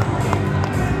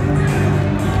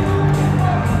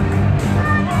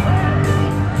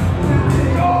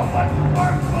 Go, let's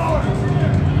work forward.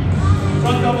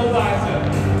 Front double bicep.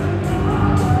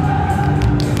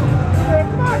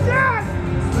 Come on, Jack!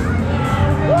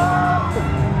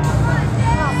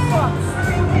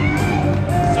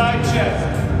 Side chest.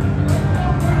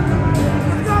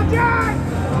 Let's go, Jack!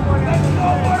 Let's go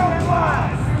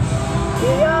 105.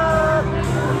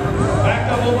 Back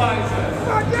double bicep. Let's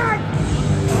go, Jack!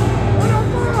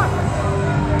 104!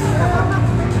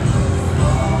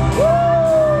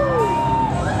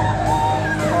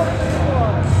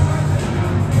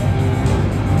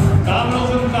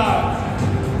 Dominoes and thighs.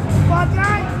 Come on,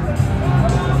 Jack!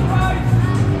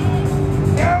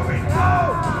 Here we go.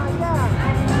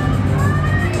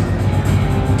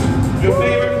 Your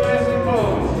favorite classic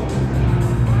pose.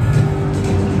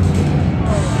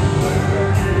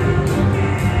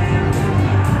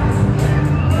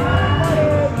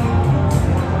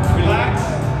 Relax.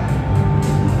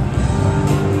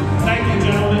 Thank you,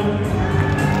 gentlemen.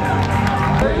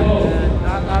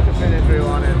 Not the finish we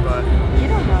wanted, but You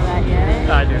don't know that yet.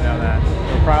 I do know that.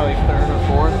 We're probably third or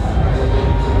fourth.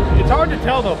 It's hard to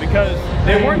tell though because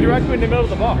they weren't directly in the middle of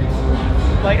the box.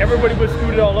 Like everybody was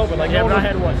scooted all over. Like Yeah, but I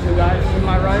had what, 2 guys to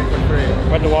my right or 3?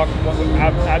 Went to walk.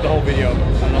 I had the whole video. I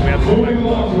don't know. We had to go back.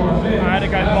 I had a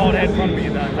guy's bald head in front of me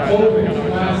that entire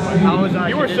time. How was I?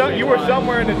 You were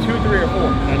somewhere in the 2, 3, or 4.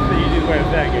 That's the easiest way of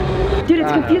saying it. Dude,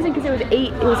 it's confusing because it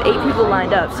was 8 people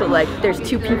lined up, so like there's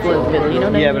 2 people in the middle, you know what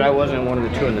I mean? Yeah, but I wasn't one of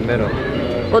the 2 in the middle.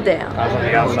 Well, damn. I was on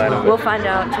the outside of it. We'll find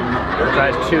out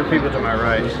tomorrow. There's 2 people to my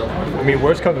right. I mean,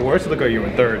 worst comes to worst, it looked like you were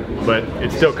in third, but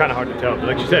it's still kind of hard to tell.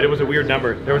 Like you said, it was a weird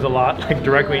number. There was a lot like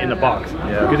directly in the box.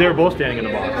 Yeah. Because they were both standing in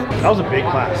the box. That was a big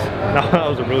class. That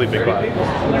was a really big class.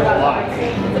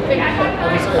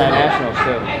 Nationals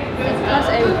too. Class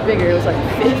A was bigger. It was like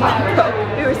 50. We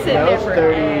were sitting That there was for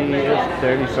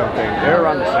 30 something. They're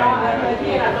around the same.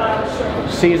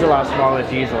 C is a lot smaller,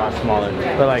 D is a lot smaller.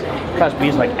 But like class B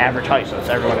is like average height, so it's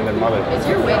everyone and their mother. Is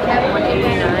your weight cap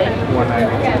 189?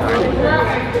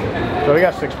 190. So we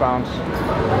got 6 pounds.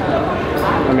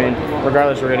 I mean,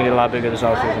 regardless, we're gonna get a lot bigger this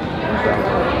offseason. So.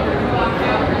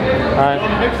 Alright.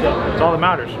 That's all that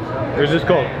matters. There's this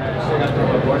cold.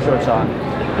 What shorts on?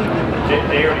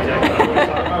 They already said I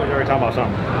was already talking about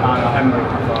something.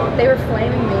 They were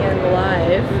flaming me on the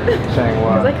live. Saying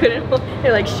what? Because I couldn't.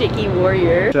 They're like shaky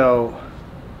warrior. So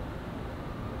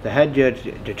the head judge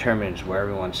determines where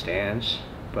everyone stands,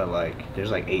 but like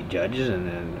there's like 8 judges, and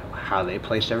then how they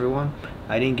placed everyone.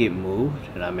 I didn't get moved,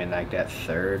 and I'm in like that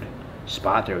 3rd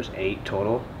spot. There was 8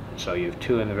 total, so you have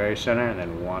 2 in the very center and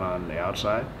then 1 on the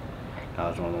outside. I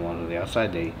was one of the ones on the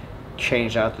outside. They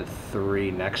changed out the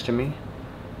 3 next to me,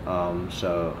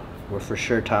 so we're for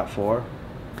sure top 4,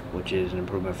 which is an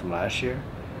improvement from last year.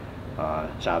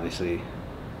 It's obviously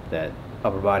that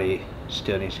upper body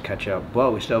still needs to catch up,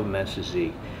 but we still have immense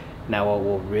physique. Now what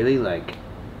will really like,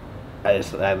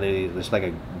 it's like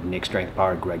a Nick Strength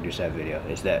Power Greg Doucette video,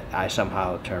 is that I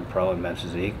somehow turned pro in men's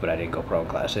physique, but I didn't go pro in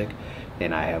classic,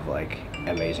 and I have like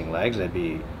amazing legs. That'd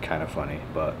be kind of funny.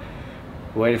 But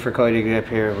waiting for Cody to get up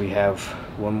here. We have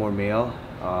one more meal,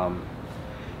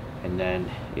 and then,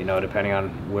 you know, depending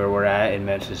on where we're at in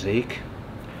men's physique,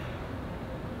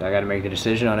 I got to make the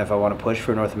decision on if I want to push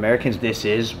for North Americans. This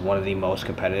is one of the most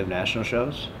competitive national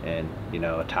shows, and you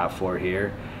know, a top 4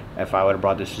 here. If I would have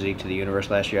brought this physique to the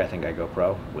universe last year, I think I'd go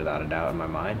pro without a doubt in my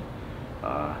mind.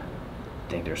 I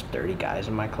think there's 30 guys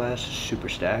in my class, super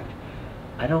stacked.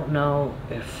 I don't know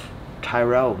if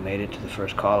Tyrell made it to the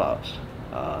first call-outs.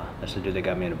 That's the dude that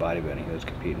got me into bodybuilding. He was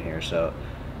competing here, so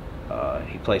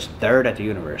he placed 3rd at the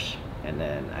universe, and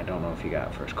then I don't know if he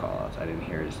got first call-outs. I didn't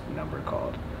hear his number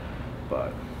called,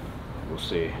 but we'll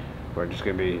see. We're just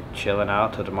gonna be chilling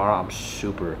out till tomorrow. I'm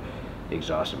super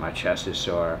exhausted. My chest is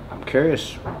sore. I'm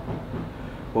curious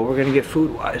what we're gonna get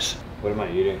food-wise. What am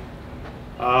I eating?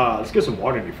 Let's get some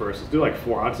water in you first. Let's do like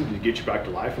 4 ounces to get you back to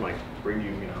life and like bring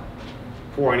you, you know,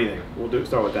 for anything. We'll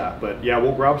start with that. But yeah,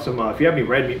 we'll grab some, if you have any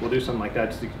red meat, we'll do something like that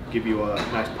just to give you a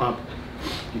nice pump,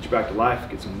 get you back to life,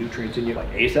 get some nutrients in you.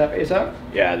 Like ASAP?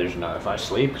 Yeah, there's no, if I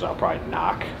sleep, because I'll probably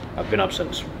knock. I've been up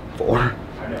since 4.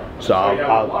 I know. So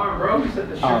I'll alarm, bro. You set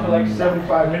the shit for like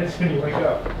 75 minutes and you wake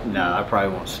up. No, I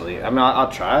probably won't sleep. I mean,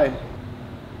 I'll try.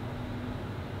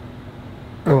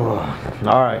 Oh,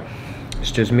 all right. It's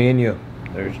just me and you.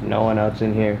 There's no one else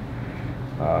in here.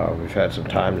 We've had some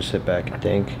time to sit back and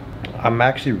think. I'm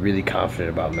actually really confident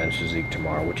about men's physique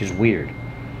tomorrow, which is weird.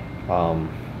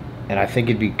 And I think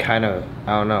it'd be kind of,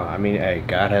 I don't know. I mean, hey,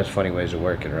 God has funny ways of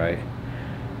working, right?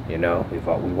 You know, we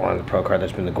wanted the pro card.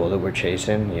 That's been the goal that we're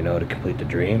chasing, you know, to complete the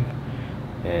dream.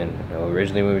 And you know,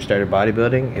 originally when we started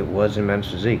bodybuilding, it was in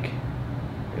men's physique.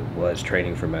 It was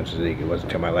training for men's physique. It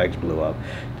wasn't until my legs blew up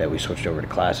that we switched over to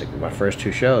classic. My first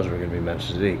 2 shows were going to be men's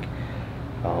physique,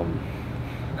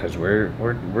 because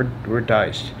we're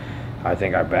diced. I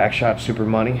think our back shot's super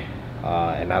money,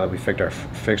 and now that we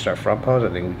fixed our front pose,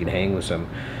 I think we can hang with some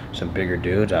bigger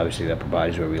dudes. Obviously, the upper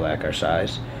body's where we lack our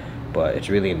size, but it's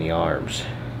really in the arms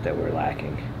that we're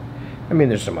lacking. I mean,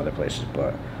 there's some other places,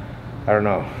 but I don't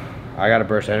know. I got a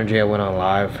burst energy. I went on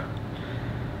live.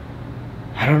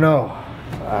 I don't know.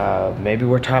 Maybe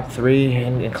we're top 3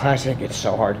 in classic. It's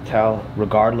so hard to tell.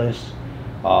 Regardless,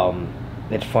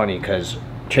 it's funny because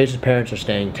Chase's parents are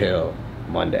staying till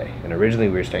Monday, and originally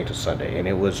we were staying till Sunday, and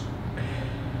it was,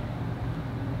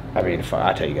 I mean,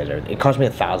 I'll tell you guys everything. It cost me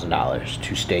 $1,000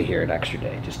 to stay here an extra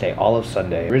day, to stay all of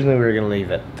Sunday. Originally we were gonna leave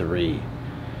at 3.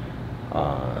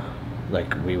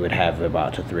 Like we would have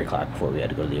about to 3 o'clock before we had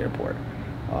to go to the airport.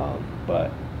 But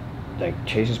like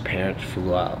Chase's parents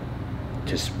flew out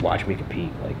to watch me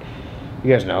compete. Like,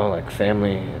 you guys know, like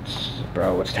family, it's,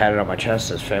 bro, what's tatted on my chest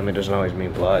says family doesn't always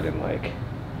mean blood, and like,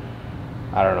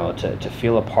 I don't know, to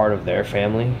feel a part of their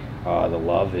family, the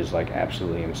love is like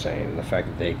absolutely insane. The fact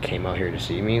that they came out here to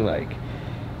see me, like,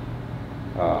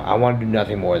 I want to do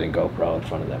nothing more than go pro in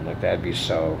front of them. Like, that'd be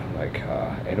so, like,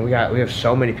 and we have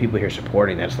so many people here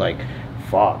supporting. That's like,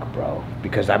 fuck, bro,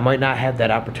 because I might not have that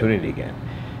opportunity again.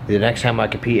 The next time I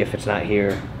compete, if it's not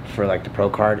here for like the pro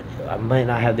card, I might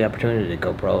not have the opportunity to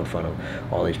go pro in front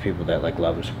of all these people that like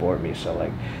love and support me. So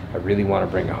like, I really want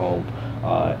to bring it home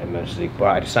in Memphis Physique. But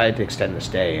I decided to extend the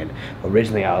stay, and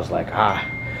originally I was like,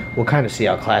 we'll kind of see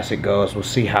how Classic goes. We'll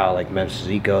see how like Memphis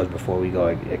Physique goes before we go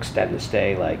like, extend the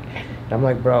stay. Like, and I'm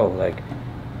like, bro, like,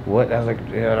 what? I was like,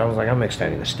 I was like, I'm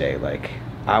extending the stay. Like,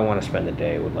 I want to spend the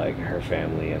day with like her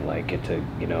family and like get to,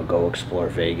 you know, go explore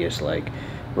Vegas. Like,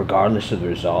 regardless of the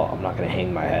result, I'm not gonna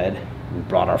hang my head. We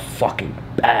brought our fucking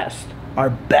best,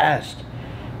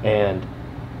 and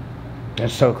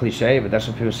that's so cliche, but that's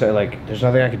what people say. Like, there's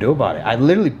nothing I can do about it. I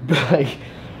literally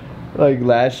like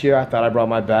last year I thought I brought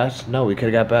my best. No, we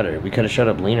could have got better. We could have showed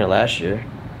up leaner last year.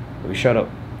 We showed up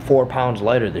 4 pounds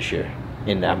lighter this year,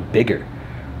 and I'm bigger.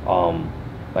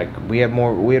 Like we had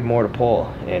more to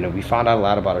pull, and we found out a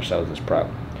lot about ourselves this prep.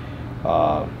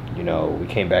 You know, we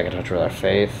came back in touch with our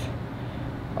faith.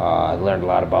 I learned a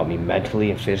lot about me mentally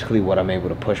and physically, what I'm able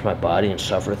to push my body and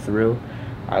suffer through.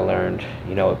 I learned,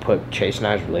 you know, it put Chase and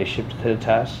I's relationship to the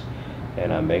test,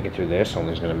 and I'm making through this.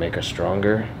 Only is going to make us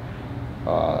stronger.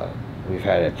 We've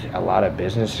had a lot of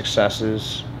business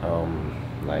successes.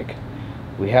 Like,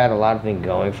 we had a lot of things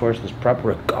going for us this prep,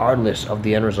 regardless of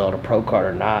the end result of pro card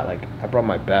or not. Like, I brought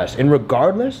my best, and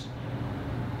regardless,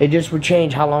 it just would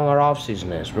change how long our off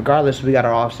season is. Regardless, we got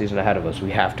our off season ahead of us.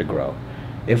 We have to grow.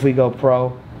 If we go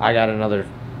pro, I got another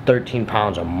 13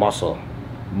 pounds of muscle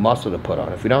to put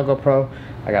on. If we don't go pro,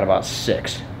 I got about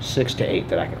 6 to 8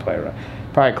 that I can play around.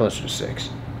 Probably closer to 6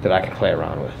 that I can play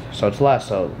around with. So it's less,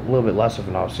 so a little bit less of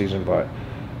an off season, but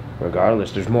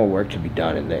regardless, there's more work to be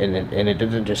done, and it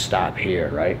doesn't just stop here,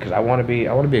 right? Because I want to be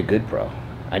a good pro.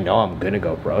 I know I'm gonna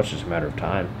go pro. It's just a matter of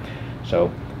time.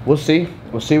 So we'll see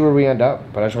where we end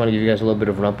up. But I just want to give you guys a little bit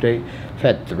of an update. I've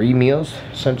had 3 meals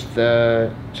since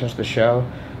the show.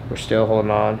 We're still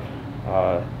holding on.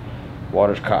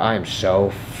 Water's cut. I am so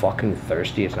fucking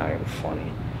thirsty. It's not even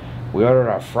funny. We ordered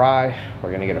our fry.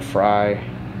 We're gonna get a fry,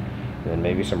 and then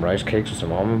maybe some rice cakes with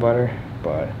some almond butter.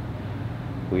 But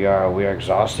we are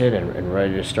exhausted and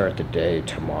ready to start the day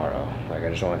tomorrow. Like, I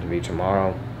just want it to be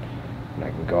tomorrow, and I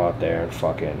can go out there and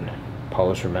fucking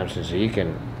pose for Memphis Physique.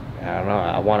 And I don't know.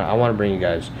 I want to bring you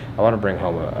guys. I want to bring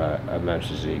home a Memphis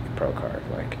Physique pro card.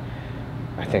 Like,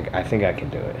 I think I can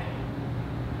do it.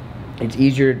 It's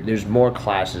easier. There's more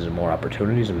classes and more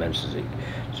opportunities in Memphis Physique.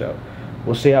 So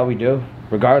we'll see how we do.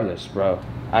 Regardless, bro,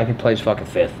 I can place fucking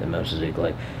 5th in Memphis Physique.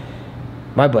 Like,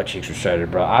 my butt cheeks were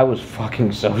shredded, bro. I was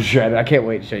fucking so shredded. I can't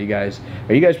wait to show you guys.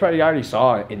 Or you guys probably already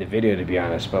saw it in the video, to be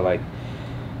honest. But like,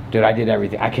 dude, I did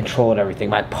everything. I controlled everything.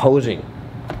 My posing,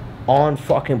 on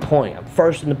fucking point. I'm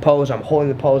first in the pose. I'm holding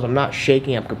the pose. I'm not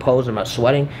shaking. I'm composed. I'm not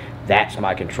sweating. That's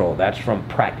my control. That's from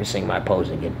practicing my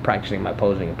posing and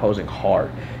posing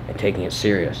hard and taking it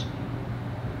serious.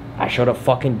 I showed up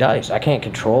fucking dice. I can't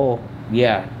control.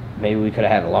 Yeah, maybe we could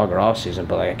have had a longer off season,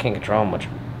 but like, I can't control how much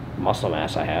muscle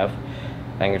mass I have.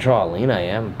 I can control how lean I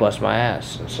am. Bust my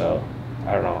ass. And so,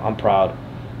 I don't know. I'm proud.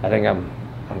 I think I'm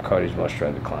Cody's most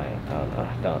shredded client.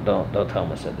 I don't know. Don't tell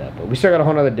him I said that. But we still got a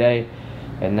whole nother day,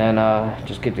 and then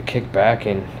just get to kick back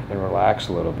and relax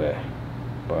a little bit.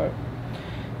 But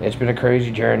it's been a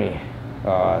crazy journey.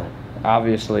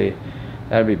 Obviously,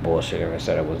 that'd be bullshit if I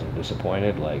said I wasn't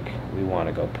disappointed. Like, we want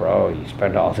to go pro. You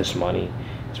spend all this money.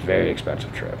 It's a very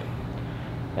expensive trip.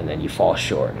 And then you fall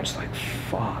short, and it's like,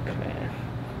 fuck, man.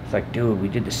 It's like, dude, we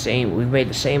did the same. We've made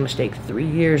the same mistake 3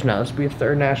 years now. This will be a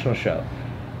 3rd national show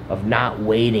of not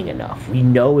waiting enough. We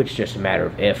know it's just a matter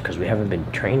of if, because we haven't been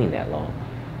training that long.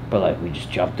 But like, we just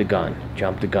jumped the gun.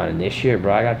 And this year,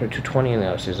 bro, I got to put 220 in the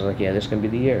offseason. I was like, yeah, this is going to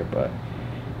be the year. But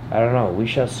I don't know. We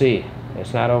shall see.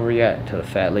 It's not over yet until the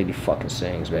fat lady fucking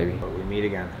sings, baby. But we meet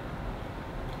again.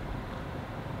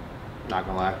 Not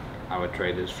gonna lie, I would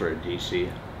trade this for a DC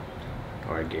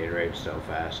or a Gatorade so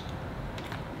fast.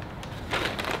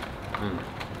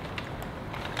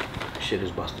 Shit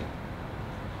is busting.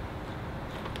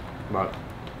 But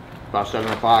about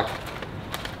 7 o'clock,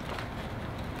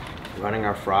 running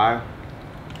our fry.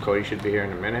 Cody should be here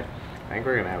in a minute. I think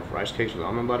we're gonna have rice cakes with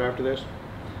almond butter after this.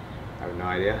 I have no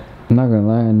idea. I'm not gonna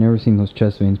lie, I've never seen those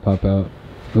chest veins pop out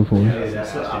before. Yeah,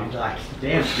 that's what I'm like,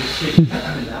 damn, this shit.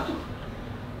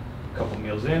 Couple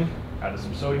meals in, added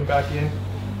some sodium back in.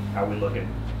 How we looking?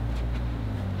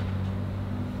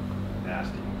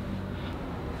 Nasty.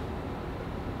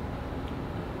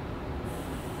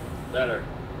 Better.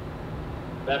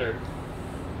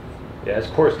 Yeah, this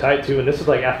core's tight too, and this is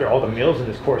like after all the meals, and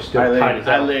this core's still tight as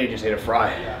hell. I literally just ate a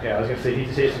fry. Yeah, I was gonna say he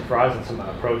just ate some fries and some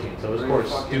protein, so this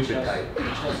core's stupid tight.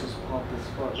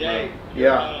 Jay,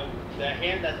 yeah. The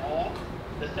hand that's off,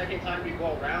 the second time you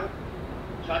go around,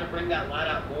 try to bring that line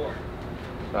out more.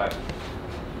 Right.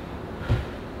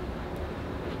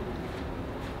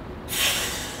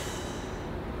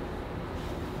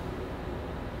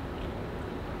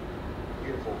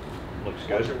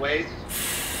 good. What's your weight?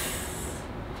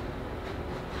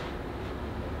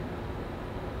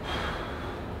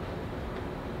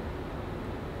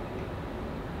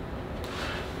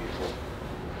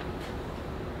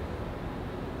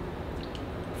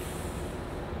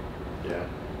 Yeah.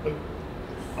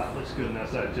 That looks good on that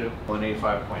side too.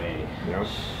 185.80. Yeah.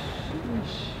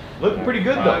 Looking pretty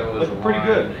good though. Looking pretty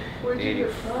good. Where'd you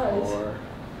get fries? 84.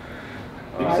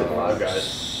 I think you said Five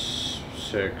Guys.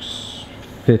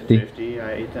 650.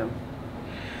 I ate them.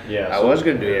 Yeah. I was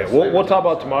gonna do Yeah, this. we'll talk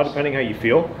about tomorrow depending how you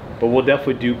feel, but we'll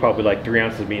definitely do probably like 3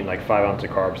 ounces of meat and like 5 ounces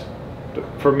of carbs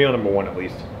for meal number 1 at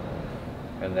least.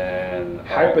 And then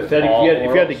Hypothetically,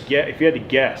 if you had to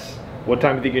guess, what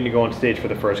time do you think you're gonna go on stage for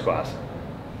the first class?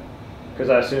 Because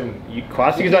I assume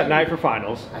classic is at night for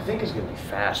finals. I think it's gonna be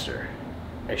faster.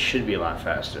 It should be a lot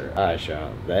faster. Alright,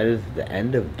 Sean. That is the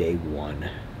end of day 1.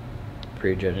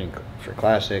 Prejudging for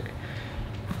classic.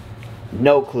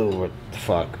 No clue what the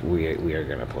fuck we are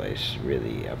gonna place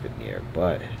really up in the air,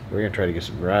 but we're gonna try to get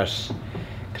some rest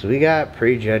because we got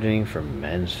prejudging for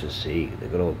men's physique, the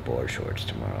good old board shorts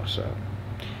tomorrow. So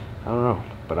I don't know,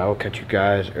 but I will catch you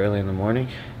guys early in the morning,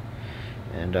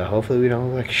 and hopefully we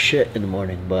don't look like shit in the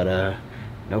morning. But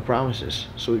no promises.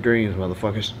 Sweet dreams,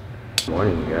 motherfuckers.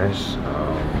 Morning, you guys.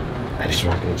 I just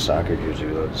walked in soccer jersey.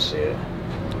 We love to see it.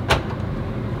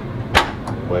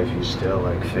 Wifey's still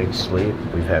like fake sleep.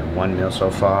 We've had 1 meal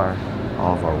so far,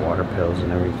 all of our water pills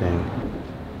and everything.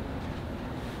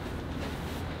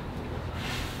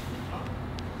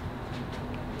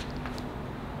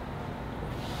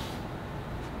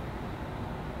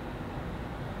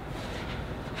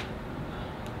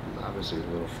 Obviously a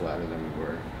little flatter than we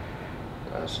were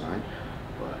last night,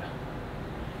 but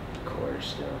core is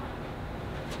still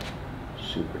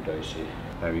super dicey.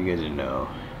 Have you guys didn't know,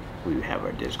 we have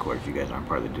our Discord. If you guys aren't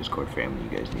part of the Discord family, you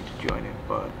guys need to join it.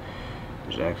 But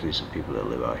there's actually some people that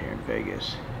live out here in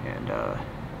Vegas, and I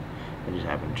just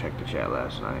happened to check the chat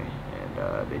last night, and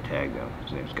they tagged him.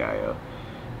 His name's Gaio,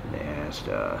 and they asked,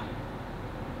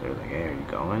 they were like, "Hey, are you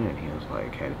going?" And he was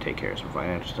like, had to take care of some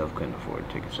financial stuff, couldn't afford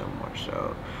tickets somewhere.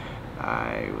 So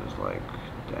I was like,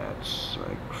 that's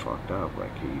like fucked up.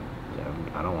 Like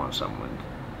I don't want someone.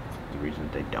 The reason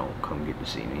they don't come get to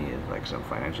see me is like some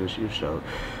financial issues. So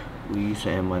we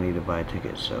sent him money to buy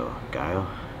tickets. So Gaio,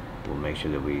 we'll make sure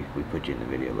that we put you in the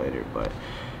video later. But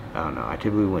I don't know. I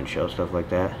typically wouldn't show stuff like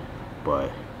that,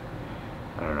 but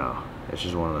I don't know. It's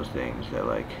just one of those things that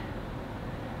like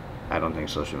I don't think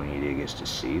social media gets to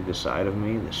see the side of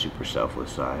me, the super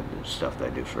selfless side, the stuff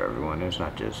that I do for everyone. It's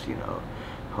not just, you know,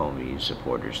 homies,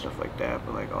 supporters, stuff like that,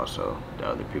 but like also the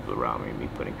other people around me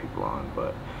putting people on.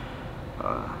 But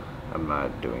I'm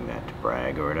not doing that to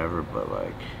brag or whatever, but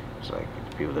like it's like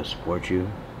the people that support you.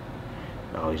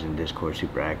 Oh, he's in Discord,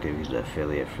 super active. He's the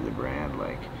affiliate for the brand.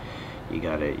 Like you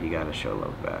gotta show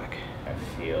love back. I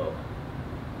feel,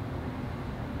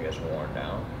 I guess, worn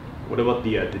down. What about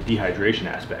the dehydration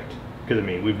aspect? Because I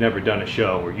mean, we've never done a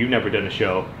show, or you've never done a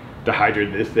show,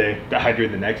 dehydrated this day,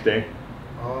 dehydrated the next day.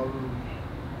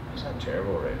 It's not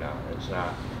terrible right now. It's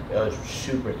not. I was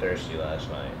super thirsty last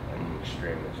night, like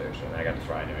extremely thirsty, and I got the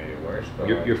fry and it made it worse. But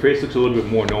Your face looks a little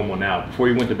bit more normal now. Before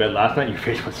you went to bed last night, your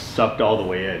face was sucked all the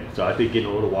way in. So I think getting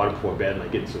a little water before bed,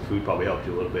 like getting some food, probably helped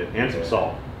you a little bit, and some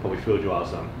salt probably filled you out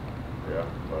some. Yeah,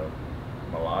 but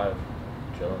I'm alive,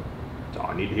 chilling. That's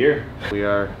all I need to hear. We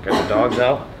got the dogs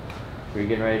out. We're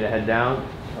getting ready to head down,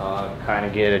 kind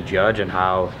of get a judge on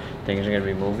how things are going to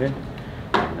be moving,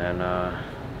 and then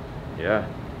yeah,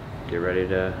 get ready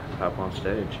to hop on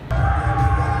stage.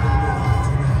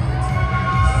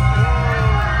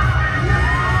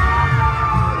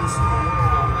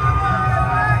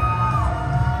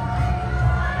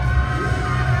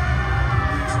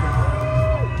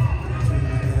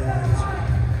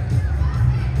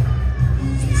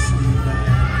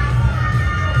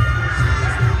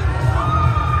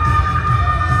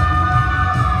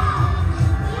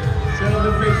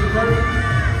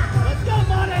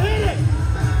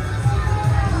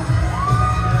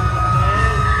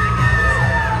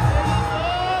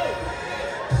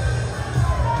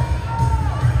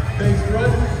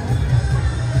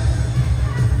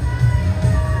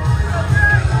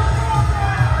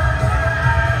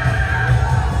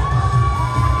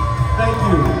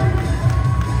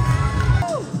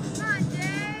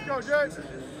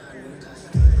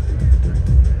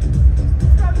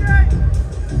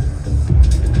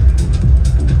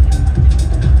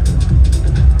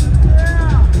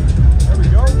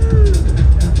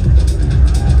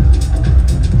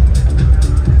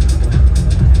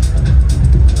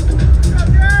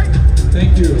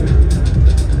 Thank you.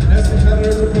 Next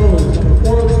competitor proposed, number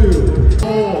 402.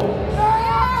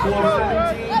 417.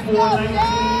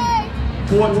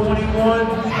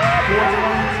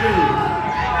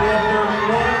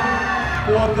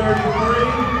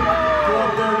 433,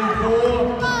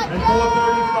 434, and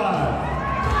 435.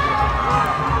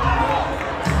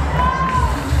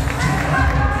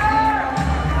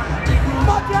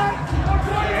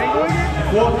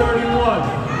 431.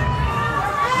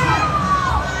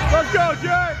 Let's go,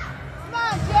 Jay! Come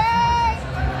on, Jay!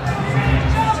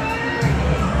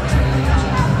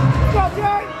 Go,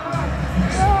 Jay!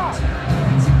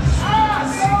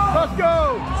 Let's go!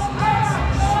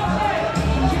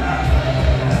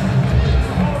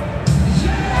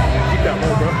 Keep that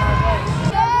low, bro.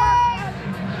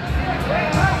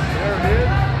 There it is.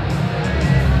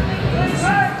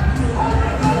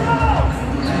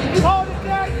 Hold it,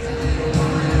 Jay!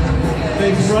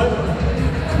 Face front.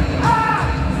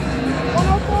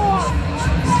 104!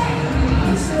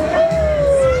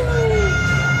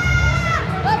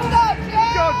 Let's go, Jay!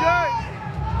 Go, Jay!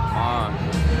 Come on.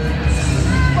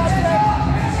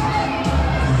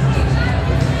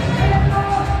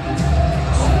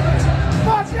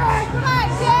 Come on, Jay! Come on,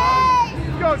 Jay!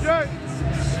 Go, Jay!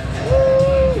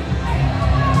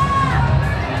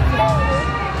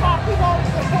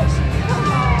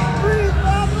 Breathe,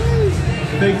 man, breathe!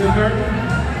 Face the curtain.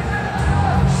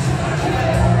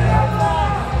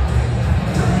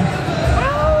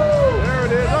 There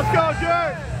it is. Let's go, Jay!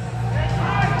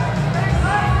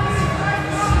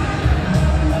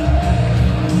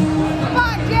 Come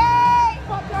on, Jay!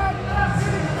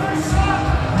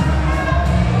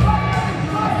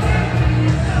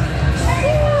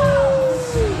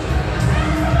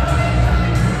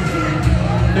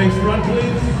 Face front,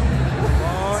 please.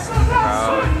 Come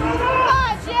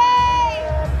on, Jay!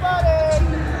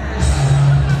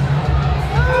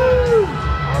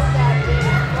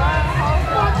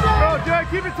 Go, Jay!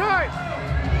 Keep it tight!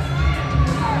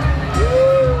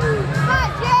 Come on,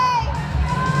 Jay!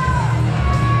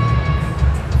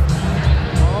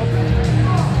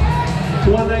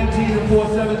 419 and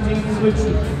 417, switch.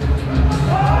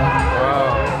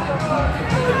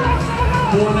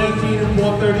 419 and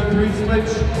 433,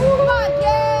 switch. Come on,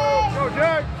 Jay! Go,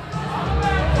 Jay!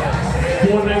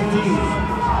 419.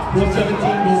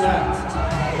 417, go back.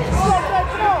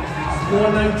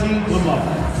 419, come up.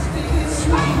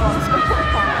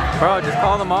 Bro, just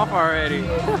call them off already.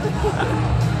 Let's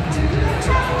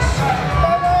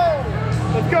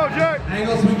go, Jay!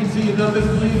 Angles, we can see your numbers,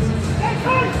 please. Go,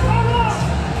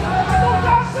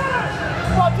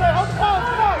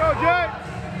 Jay!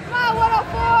 Come on,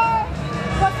 104!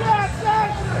 What's that, Jay?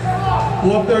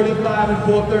 435 and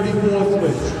 434,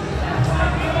 switch.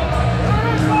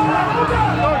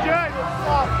 Go, Jay!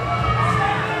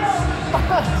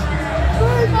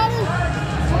 Breathe, buddy!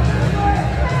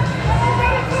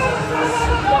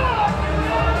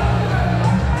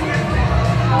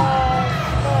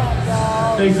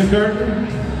 Face the curtain.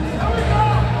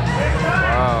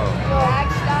 Wow.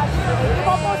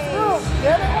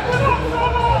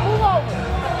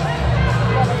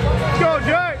 Go,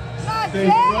 Jay! Face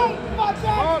front. Let's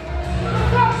go! Go,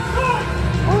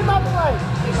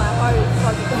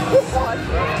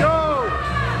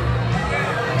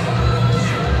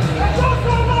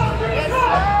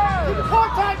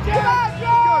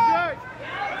 Jay!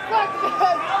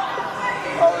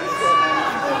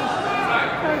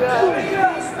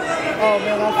 Oh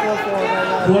man, I feel for him right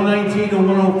now. 419 and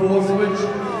 104, switch.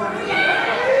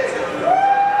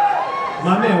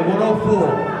 My man, 104.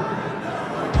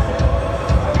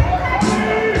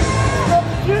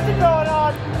 What's music going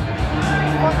on?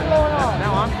 What's going on?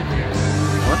 Now I'm confused.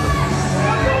 What the?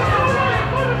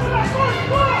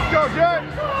 Go, Jay!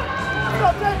 Go,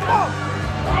 Jay, go!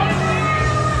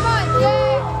 Come on,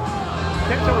 Jay!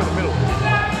 Can't tell where the middle is.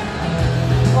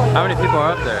 How many people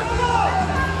are up there?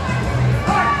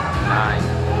 9.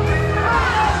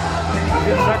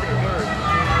 Get second or third.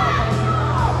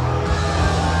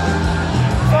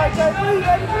 Sorry, Jay, breathe,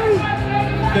 baby, breathe!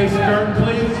 Face the curtain,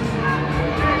 please.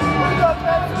 Here we go,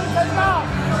 Jay, take him out!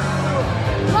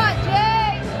 Come on,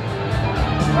 Jay!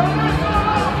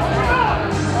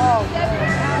 Oh,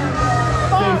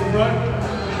 Face front.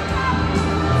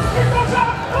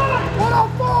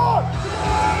 104!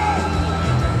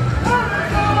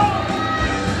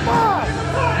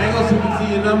 Angles, we can see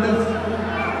your numbers.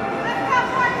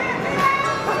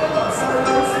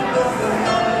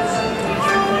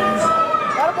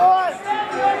 Atta boy!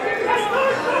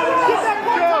 Keep that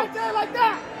point right there like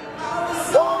that!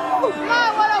 Woo! Come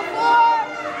on, 104!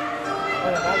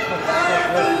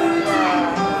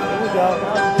 Here we go.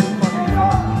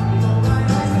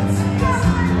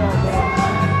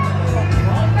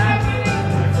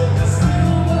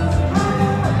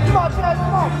 Come on, Chad,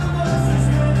 come on!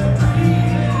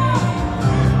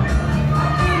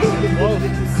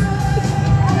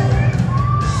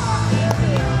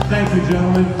 Thank you,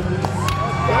 gentlemen.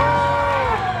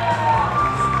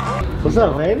 What's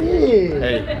up, baby?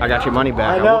 Hey, I got your money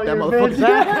back. I know, that you're motherfucker's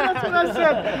That's what I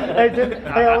said.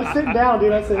 Hey, I was sitting down,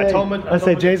 dude. I said, I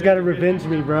said, Jay's got to revenge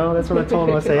me, bro. That's what I told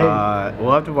him. I said, hey.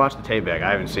 We'll have to watch the tape back.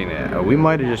 I haven't seen it. We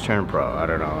might have just turned pro. I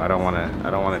don't know. I don't want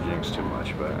to jinx too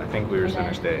much, but I think we were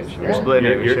center stage. We're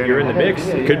splitting it. You're in the mix.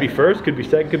 It could be first, could be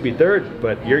second, could be third,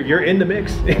 but you're in the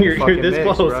mix. you're this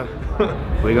mix, close.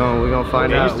 we gonna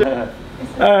find out.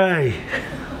 Hey.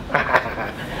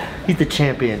 He's the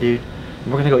champion, dude.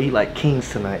 We're gonna go eat like kings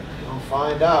tonight. We'll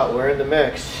find out. We're in the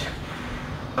mix.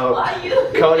 Cody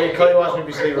wants me to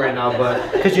be sleeping right now,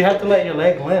 but because you have to let your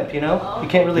leg limp, you know? You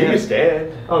can't really. You can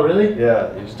stand. Oh, really?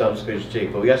 Yeah, you just don't squeeze your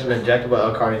cheek. But we got some injectable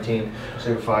L-carnitine,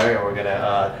 super fire, and we're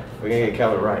gonna get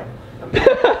Kelvin right.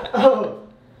 Oh.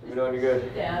 You know you're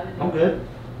good. Yeah. I'm good.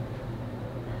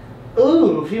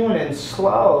 Ooh, he went in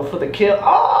slow for the kill.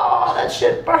 Oh, that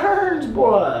shit burns,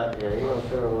 boy. Yeah, you're gonna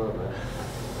feel a little bit.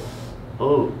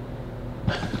 Oh.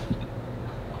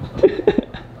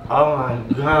 Oh my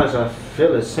gosh, I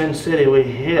feel a Sin City with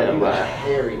here. You got a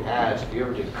hairy ass. If you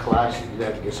ever did classic, you'd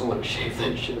have to get someone to shave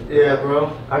that shit. Yeah,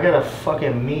 bro. I got a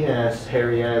fucking mean ass,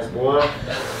 hairy ass boy.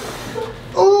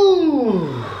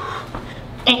 Ooh.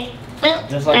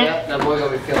 Just like that boy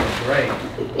gonna be feeling great.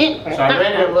 So I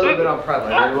ran it a little bit on prep.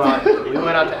 Like we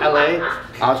went out to LA.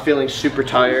 I was feeling super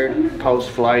tired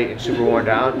post-flight and super worn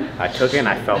down. I took it and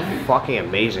I felt fucking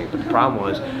amazing. But the problem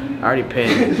was, I already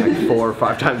pinned like 4 or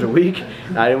 5 times a week.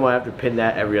 And I didn't want to have to pin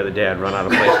that every other day. I'd run out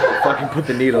of place to fucking put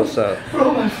the needle. So,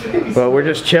 but we're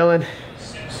just chilling.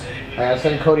 I gotta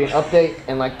send Cody an update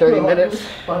in like 30 minutes.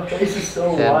 My face is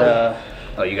so And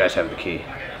oh, you guys have the key.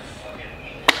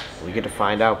 We get to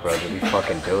find out, bro. Did we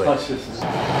fucking do it?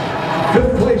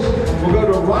 5th place will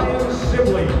go to Ryan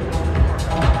Sibley.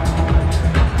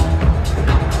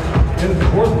 In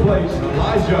 4th place,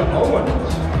 Elijah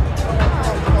Owens.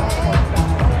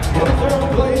 In 3rd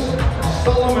place,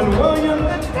 Solomon Williams.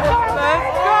 Let's go!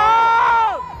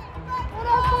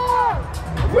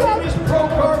 Winning his pro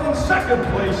card in 2nd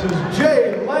place is Jay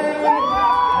Lane.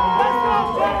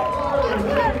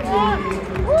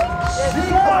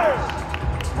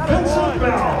 Vincent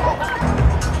Bell.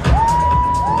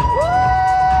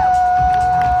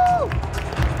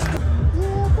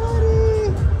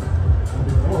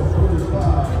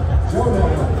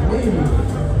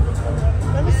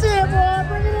 Let me see it, boy.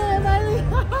 Bring it in, baby.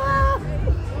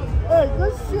 Hey,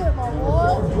 good shit, my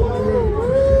boy.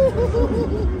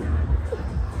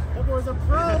 That boy's a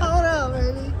pro. Hold up,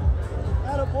 baby.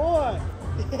 That a boy.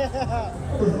 Yeah.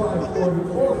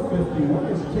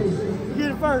 Get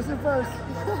it first, get it first.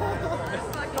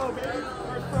 Go, baby.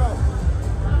 First pro.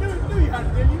 Knew you had it,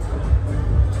 didn't you?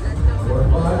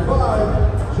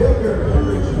 455, Jacob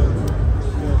Henderson.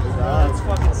 That's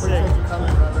fucking sick.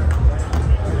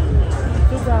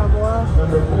 Good job, boy.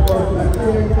 Number 4,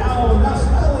 Al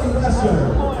Messer.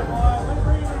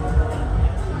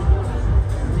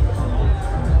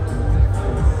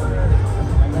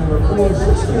 Number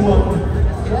 461,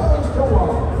 Charles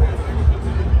Kowal.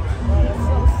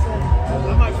 I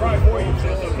might cry for you, so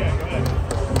it's okay. Go ahead.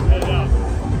 Head it out.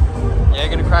 Yeah, you're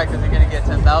gonna cry because you're gonna get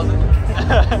 10,000.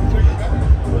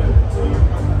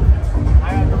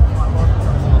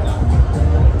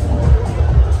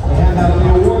 And out of the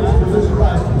awards for this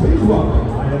class, please welcome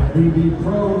IFBB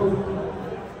Pro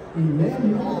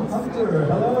Emmanuel Hunter.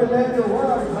 Hello, Emmanuel. Where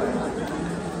are you, buddy?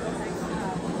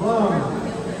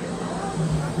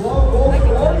 Global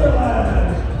Formula.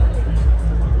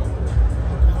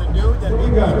 The dude that beat me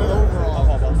in the overall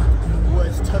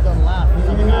was to the left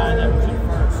of the guy that was in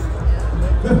first.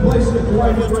 5th place is He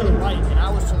Dwight was to the Green. right, and I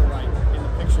was to the right in the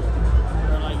picture.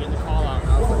 Or like in the call out.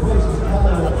 4th place is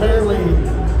Colin. Apparently,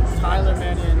 Tyler,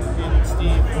 Manny, and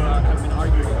Steve have been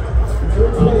arguing.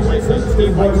 3rd place They is said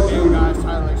Steve Christopher likes Boyce. bigger guys,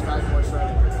 Tyler likes guys more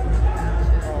shredded.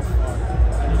 Oh fuck.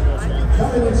 I need to go change.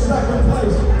 Coming in 2nd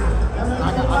place,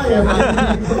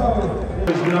 IFBB Pro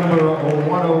is number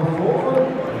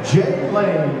 104, Jay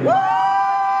Lane.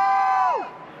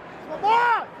 Come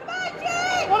on! Come on,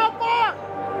 Jay! What up, Mark?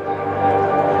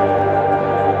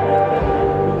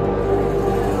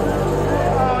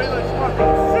 Oh, he looks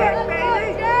fucking sick,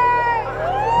 baby!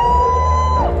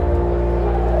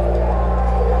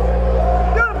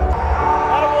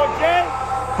 Attaboy, Jay!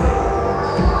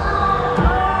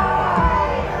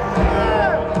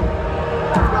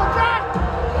 Let's go, Jack!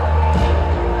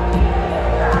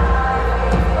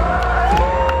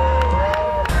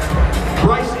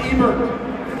 Bryce Ebert.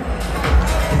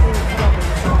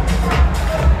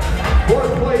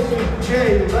 4th place is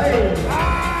Jay Lane.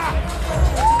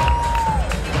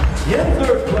 In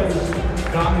 3rd place,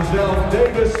 Donzel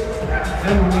Davis.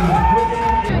 How do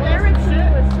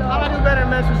I do better than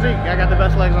men's physique? I got the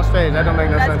best legs on stage. That don't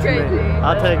make no sense to me.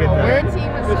 I'll take it though.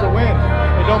 It's a win.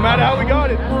 It don't matter how we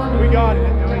got it. We got it.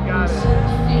 We got it.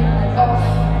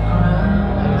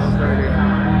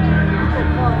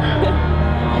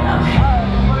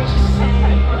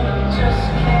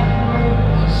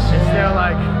 It's still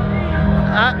like,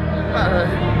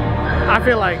 I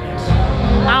feel like,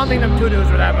 I don't think them two dudes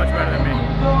were that much better than me.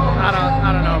 I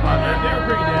don't know about that. They were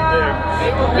pretty damn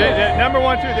big. Number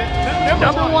one, too.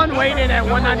 Number one weighed in at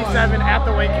 197 at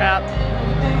the weight cap,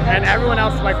 and everyone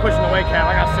else was like pushing the weight cap.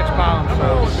 I got 6 pounds,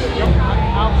 so.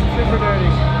 I'm super dirty.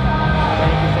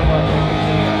 Thank you so much.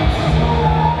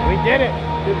 We did it.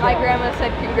 My grandma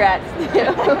said congrats. We did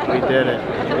it.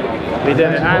 We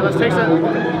did it. All right, let's take some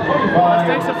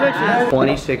pictures.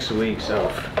 26 weeks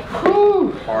of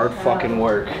hard fucking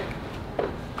work.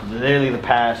 Literally the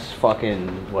past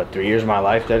fucking, what, 3 years of my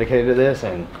life dedicated to this,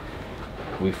 and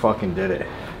we fucking did it.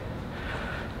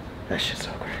 That shit's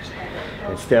so crazy.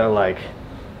 It's still like,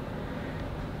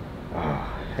 oh,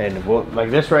 and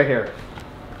like this right here.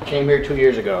 Came here 2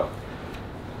 years ago.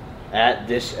 At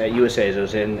USA's, it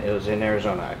was in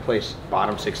Arizona. I placed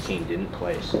bottom 16, didn't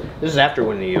place. This is after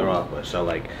winning the Europa, so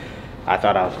like, I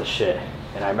thought I was the shit.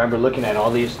 And I remember looking at all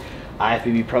these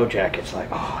IFBB Pro jackets, like,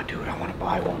 oh dude, I want to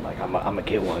buy one. Like, I'm gonna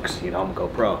get one, cause you know I'm gonna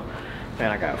go pro. Man,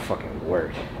 I got fucking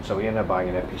work. And so we ended up buying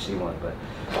an FPC one. But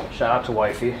shout out to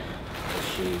wifey,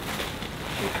 she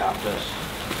copped us.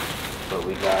 But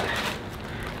we got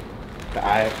the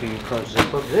IFBB Pro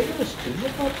zip up. Did they give us 2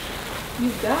 zip ups?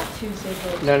 You've got 2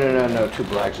 zip-ups. No, 2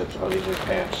 black zips. Oh, these are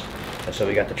pants. And so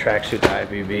we got the tracksuit, the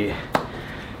IFBB.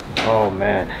 Oh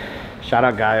man, shout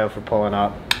out Gaio for pulling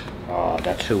up.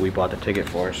 That's who we bought the ticket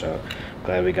for, so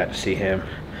glad we got to see him.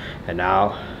 And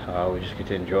now we just get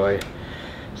to enjoy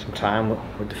some time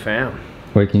with the fam.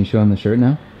 Wait, can you show them the shirt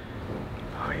now?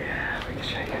 Oh yeah, we can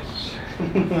show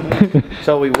you.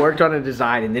 So we worked on a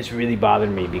design, and this really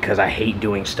bothered me because I hate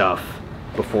doing stuff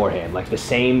beforehand. Like the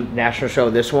same national show,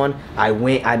 this one, I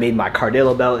made my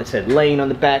Cardillo belt. It said Lane on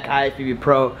the back, IFBB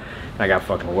Pro, and I got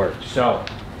fucking worked. So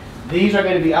these are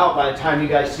going to be out by the time you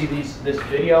guys see this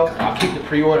video. I'll keep the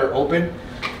pre-order open,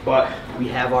 but we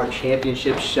have our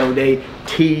championship show day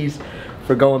tees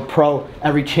for going pro.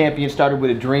 Every champion started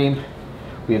with a dream.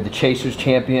 We have the Chasers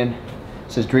champion.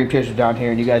 It says Dream Chaser down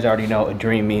here, and you guys already know a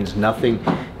dream means nothing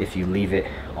if you leave it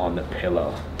on the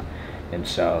pillow. And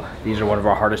so these are one of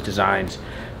our hardest designs.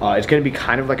 It's going to be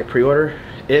kind of like a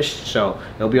pre-order-ish, so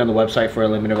it'll be on the website for a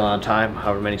limited amount of time,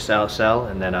 however many sell,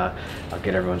 and then I'll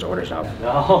get everyone's orders out.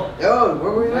 No. Yo,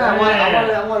 where were you at?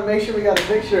 I want to make sure we got a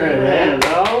picture in it, man.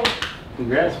 No.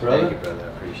 Congrats, brother. Thank you, brother. I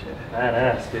appreciate it.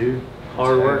 Badass, dude.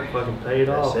 Hard work fucking paid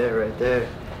off. That's it right there.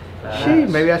 Gee,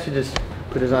 maybe I should just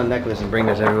put this on a necklace and bring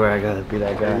this everywhere I gotta be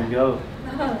that guy. There you go.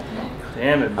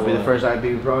 Damn it, boy. I'll be the first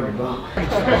IFBB Pro on your boat.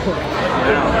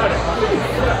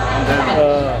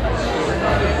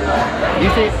 You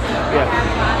see? Yeah.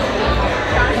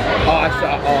 Oh, I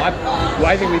saw. Oh,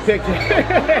 I think we picked it.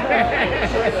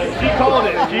 She called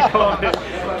it. She called it.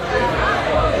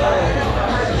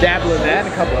 Dabble in that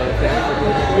and a couple other things.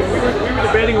 We were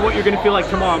debating on what you're going to feel like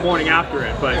tomorrow morning after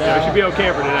it, but it should be okay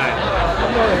for tonight.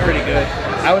 Pretty good.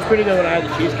 I was pretty good when I had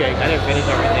the cheesecake. I didn't finish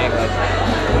everything. Like,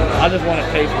 I just want to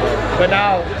taste it. But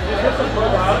now,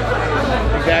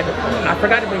 exactly. I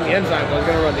forgot to bring the enzymes. I was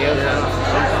going to run the enzymes.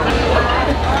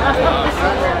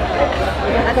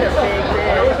 That's a big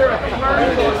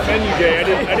Menu, Jay.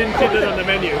 I didn't see that on the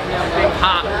menu. Big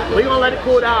hot. We're going to let it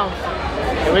cool down.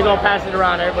 And we're going to pass it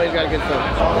around. Everybody's got to get some.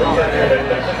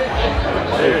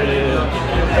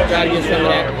 Got to get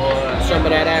some of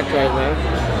that Actrite, man.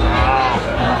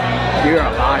 You're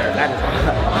a liar. That is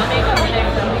hot.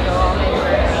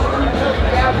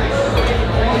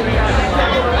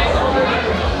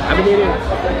 I've been eating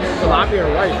tilapia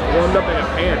and rice warmed up in a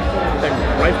pan. It's like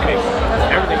rice cake.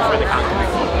 Everything's really hot to me.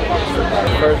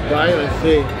 First bite, let's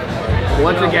see.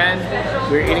 Once again,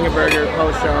 we're eating a burger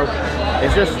post-show.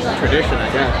 It's just tradition, I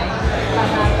guess.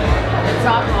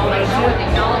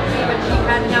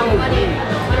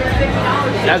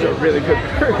 That's a really good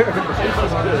burger.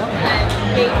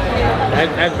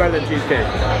 That's better than cheesecake.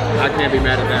 I can't be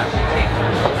mad at that.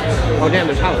 Oh damn,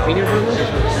 there's jalapenos in this?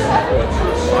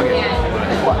 Okay.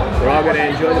 We're all gonna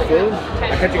enjoy the food.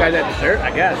 I catch you guys at dessert,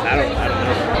 I guess. I don't know.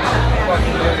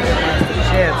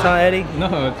 Chance, huh, Eddie? No,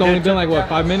 it's only been like what,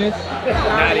 5 minutes?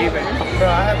 Not even. Bro,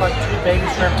 I had like 2 baby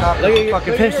shrimp tacos. Look at you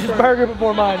fucking finish this burger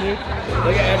before mine, dude.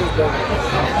 Look at Eddie's burger.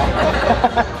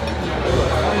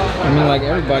 I mean, like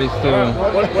everybody's still.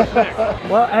 What's next?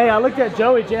 Well, hey, I looked at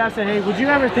Joey. Jay, I said, hey, would you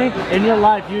ever think in your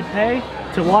life you'd pay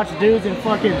to watch dudes in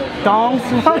fucking thongs.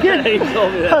 Fucking. He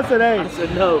told me that. I said, hey. I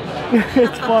said no.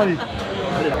 It's funny.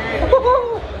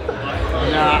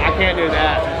 Nah, I can't do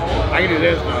that. I can do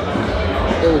this though.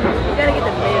 You gotta get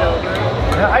the middle, bro.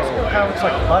 The ice cream kind of looks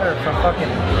like butter from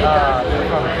fucking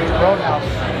from Roadhouse.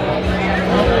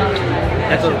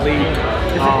 That's a leak.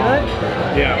 Is it good?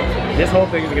 Yeah. This whole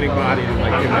thing is getting bodied in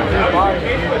like 2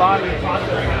 minutes. Body.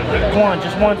 One,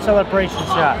 just one celebration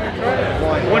shot.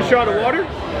 One shot of water?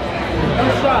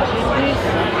 One shot, please.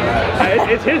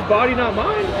 It's his body, not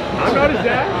mine. I'm not his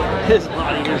dad. His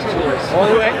body, his choice.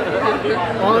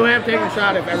 Only way I'm taking a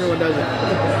shot if everyone does it.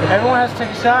 Everyone has to take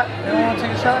a shot? Everyone want to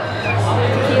take a shot?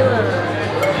 Tequila.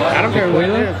 I don't care what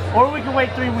it is. Or we can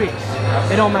wait 3 weeks.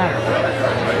 It don't matter.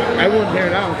 Everyone's here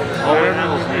now.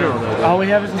 All we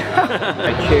have is now.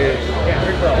 Cheers.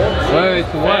 Wait,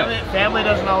 to what? Family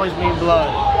doesn't always mean blood.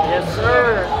 Yes,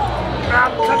 sir.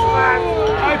 I'm touch mine.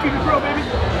 I keep it pro, baby.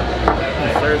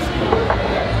 Thirsty.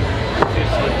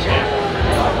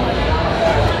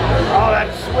 Oh,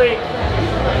 that's sweet.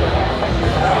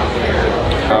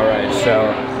 All right,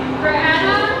 so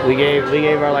we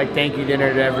gave our like thank you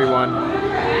dinner to everyone.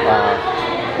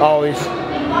 Always,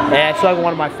 and it's like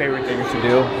one of my favorite things to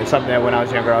do. It's something that when I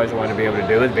was younger I always wanted to be able to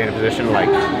do, is be in a position to like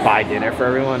buy dinner for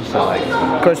everyone. So like,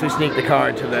 of course we sneak the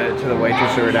card to the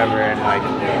waitress or whatever, and like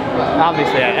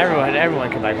obviously everyone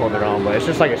can like hold their own, but it's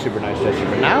just like a super nice gesture.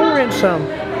 But now we're in some.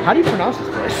 How do you pronounce this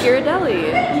place?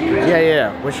 Ghirardelli.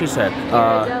 Yeah. What she said.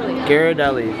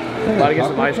 Ghirardelli. About to get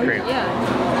some ice cream.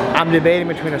 Yeah. I'm debating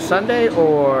between a sundae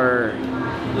or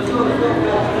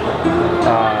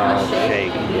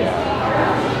shake. Yeah.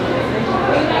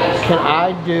 Can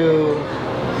I do?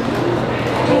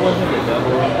 What was it? The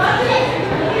double?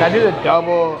 Can I do the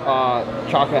double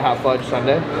chocolate half fudge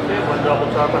sundae? One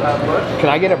double chocolate half fudge. Can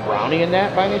I get a brownie in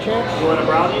that by any chance? You want a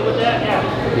brownie with that? Yeah.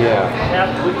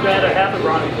 Yeah. We've got a half a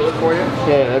brownie to look for you.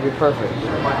 Yeah, that'd be perfect.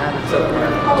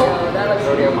 Oh, that looks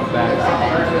Already on my back.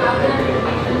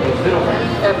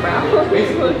 that brown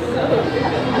looks so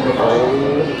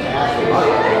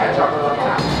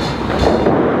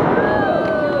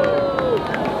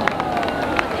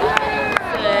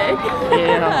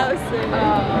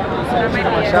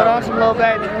Put on some low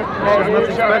battery. There's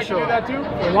nothing special.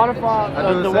 The waterfall,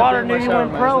 the water knew you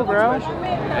went pro, bro.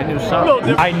 I knew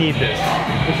something. I need this.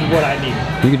 This is what I need.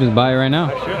 You could just buy it right now.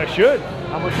 I should.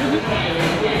 How much is it?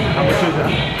 How much is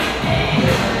that?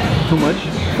 Too much?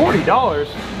 $40?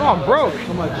 Oh, I'm broke.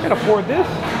 How much? Can't afford this.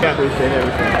 Yeah, appreciate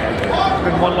everything. It's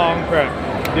been one long prep.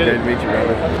 Did Good it? to meet you,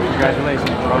 brother. Congratulations,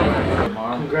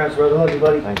 bro. Congrats, brother. Love you,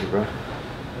 buddy. Thank you, bro.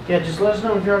 Yeah, just let us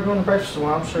know if you're going to breakfast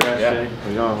tomorrow. I'm sure. Yeah,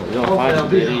 we're gonna find some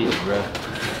good eats, bro.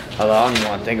 I don't even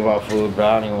want to think about food, bro.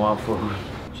 I don't even want food.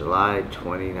 July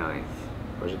 29th.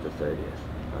 Or is it the 30th?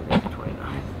 I think it's the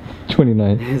 29th.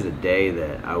 29. It is a day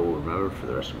that I will remember for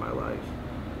the rest of my life.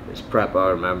 This prep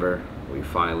I'll remember. We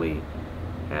finally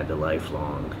had the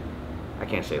lifelong, I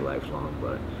can't say lifelong,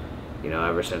 but you know,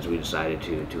 ever since we decided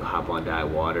to hop on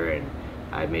dive water, and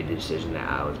I made the decision that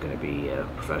I was going to be a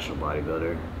professional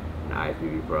bodybuilder, an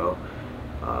IFBB pro,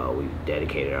 we've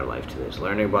dedicated our life to this,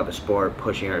 learning about the sport,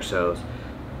 pushing ourselves,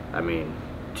 I mean,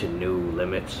 to new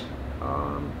limits,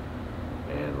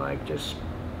 and like just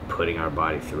putting our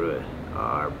body through it.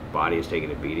 Our body is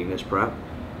taking a beating this prep,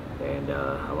 and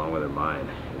along with our mind.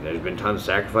 And there's been tons of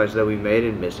sacrifices that we've made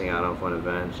in missing out on fun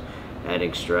events,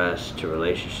 adding stress to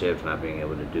relationships, not being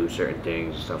able to do certain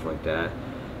things and stuff like that.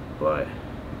 But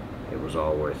it was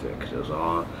all worth it, because it was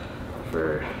all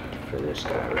for this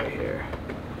guy right here.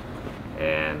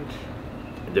 And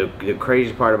the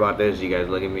crazy part about this, you guys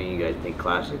look at me, you guys think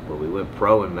classic, but we went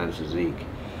pro in men's physique,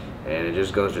 and it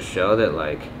just goes to show that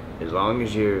like, as long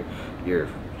as you're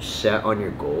set on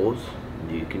your goals,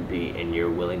 you can be, and you're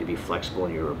willing to be flexible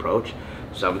in your approach.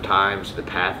 Sometimes the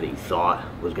path that you thought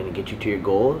was going to get you to your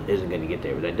goal isn't going to get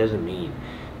there, but that doesn't mean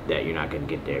that you're not going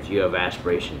to get there. If you have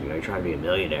aspirations, you know, you're trying to be a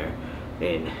millionaire,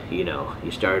 and you know,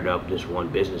 you started up this one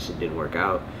business that didn't work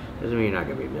out, doesn't mean you're not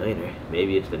going to be a millionaire.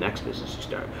 Maybe it's the next business you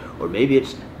start, or maybe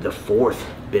it's the 4th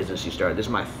business you start. This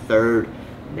is my 3rd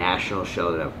national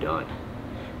show that I've done.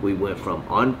 We went from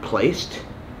unplaced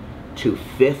to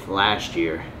 5th last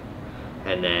year,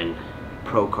 and then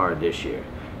pro card this year.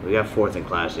 We got 4th in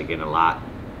classic and a lot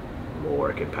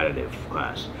more competitive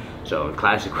class. So in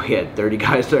classic we had 30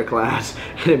 guys in our class,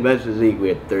 and in men's physique we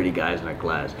had 30 guys in our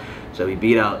class. So we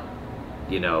beat out,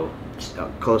 you know,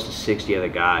 close to 60 other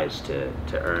guys to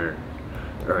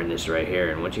earn this right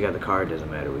here. And once you got the card, it doesn't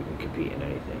matter, we can compete in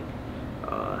anything.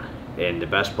 And the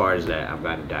best part is that I've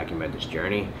gotten to document this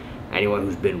journey. Anyone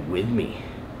who's been with me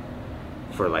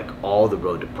for like all the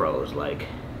road to pros, like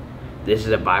this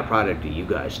is a byproduct of you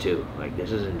guys too. Like,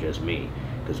 this isn't just me,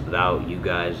 because without you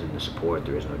guys and the support,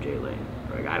 there is no Jay Lane.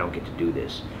 Like, I don't get to do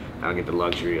this. I don't get the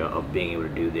luxury of being able to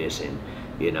do this, and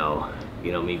you know,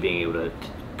 me being able to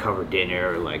cover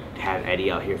dinner, or like have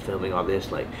Eddie out here filming all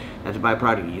this. Like, that's a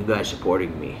byproduct of you guys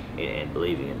supporting me and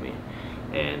believing in me.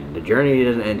 And the journey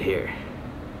doesn't end here.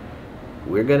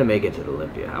 We're gonna make it to the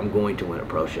Olympia. I'm going to win a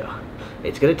pro show.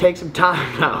 It's gonna take some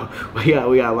time now. We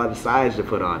got a lot of sides to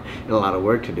put on and a lot of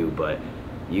work to do, but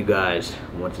you guys,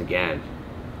 once again,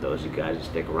 those of you guys that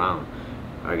stick around,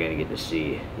 are gonna get to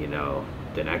see, you know,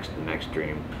 the next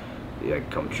dream like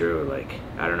come true. Like,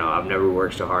 I don't know, I've never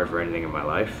worked so hard for anything in my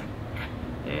life,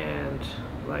 and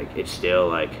like, it's still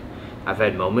like, I've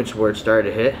had moments where it started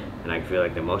to hit and I can feel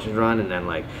like the emotions run, and then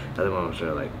like other moments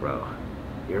are like, bro,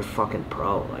 you're a fucking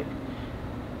pro. Like,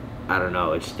 I don't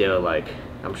know, it's still like,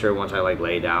 I'm sure once I like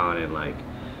lay down and like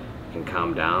can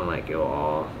calm down, like it'll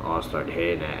all start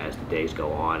hitting as the days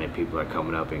go on and people are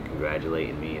coming up and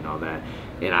congratulating me and all that.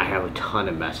 And I have a ton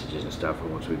of messages and stuff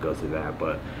once we go through that,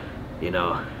 but you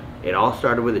know, it all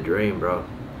started with a dream, bro.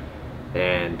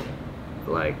 And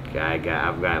like, I've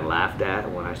gotten laughed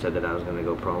at when I said that I was gonna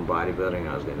go pro in bodybuilding.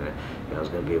 I was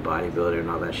gonna be a bodybuilder and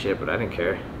all that shit, but I didn't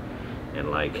care.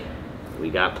 And like, we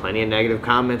got plenty of negative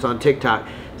comments on TikTok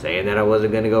saying that I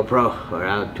wasn't gonna go pro, or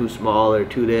I'm too small, or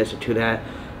too this, or too that.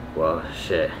 Well,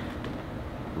 shit,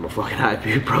 I'm a fucking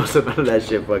IPB pro, so none of that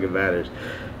shit fucking matters.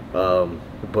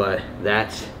 But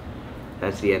that's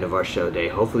the end of our show day.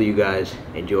 Hopefully you guys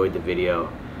enjoyed the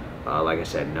video. Like I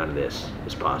said, none of this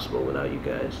is possible without you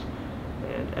guys.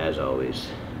 And as always,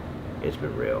 it's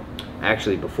been real.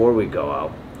 Actually, before we go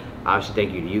out, obviously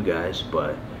thank you to you guys,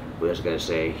 but we also gotta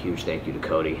say a huge thank you to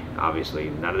Cody. Obviously,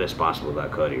 none of this is possible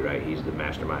without Cody, right? He's the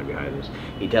mastermind behind this.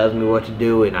 He tells me what to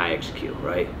do and I execute,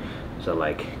 right? So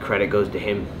like, credit goes to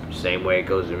him, same way it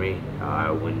goes to me.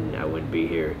 I wouldn't be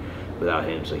here without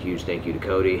him. So huge thank you to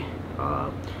Cody.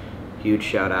 Huge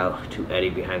shout out to Eddie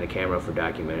behind the camera for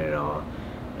documenting it all.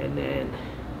 And then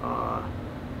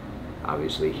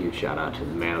obviously huge shout out to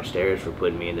the man upstairs for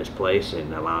putting me in this place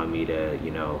and allowing me to,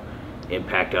 you know,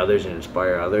 impact others and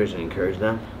inspire others and encourage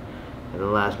them. And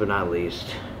then last but not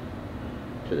least,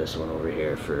 to this one over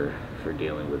here for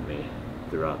dealing with me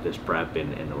throughout this prep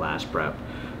and the last prep.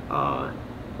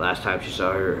 Last time she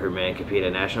saw her man compete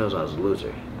at Nationals, I was a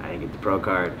loser. I didn't get the pro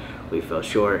card. We fell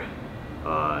short.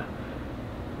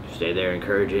 Stay there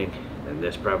encouraging. And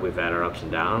this prep, we've had our ups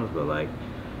and downs, but like,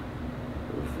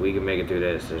 if we can make it through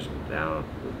this,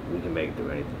 we can make it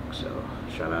through anything. So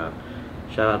shout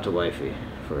out to Wifey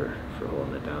for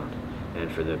holding it down, and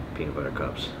for the peanut butter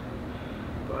cups.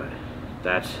 But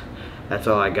that's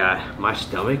all I got. My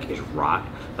stomach is rocked.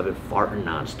 I've been farting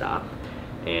nonstop,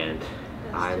 and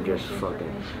I'm just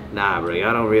fucking, nah, bro,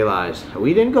 y'all don't realize,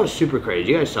 we didn't go super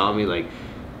crazy. You guys saw me, like,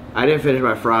 I didn't finish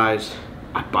my fries.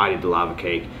 I bodied the lava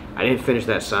cake. I didn't finish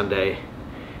that sundae.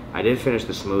 I did finish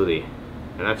the smoothie,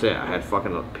 and that's it. I had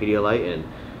fucking a Pedialyte and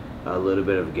a little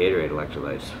bit of Gatorade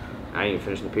electrolytes. I didn't even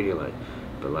finish the Pedialyte,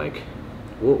 but like,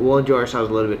 we'll enjoy ourselves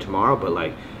a little bit tomorrow. But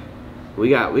like, we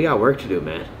got work to do,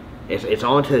 man. It's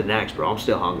on to the next, bro. I'm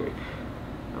still hungry.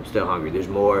 I'm still hungry. There's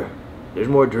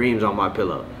more dreams on my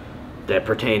pillow that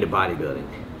pertain to bodybuilding.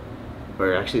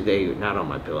 Or actually, they're not on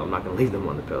my pillow. I'm not gonna leave them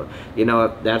on the pillow. You know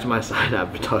what? That's my sign.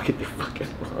 I've been talking too fucking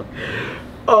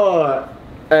long.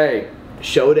 Hey,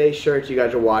 show day shirts, you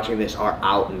guys are watching this, are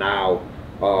out now.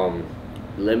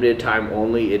 Limited time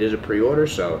only. It is a pre-order,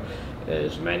 so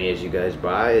as many as you guys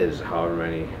buy is however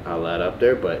many I'll add up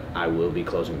there, but I will be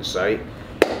closing the site.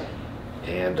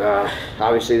 And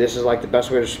obviously this is like the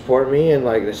best way to support me, and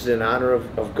like, this is in honor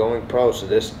of going pro. So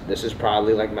this is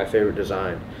probably like my favorite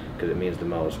design because it means the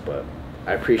most. But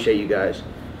I appreciate you guys.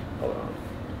 Hold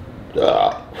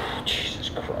on. Jesus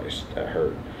Christ, that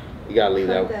hurt. You gotta leave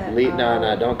that.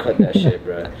 Nah, don't cut that shit,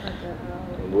 bro.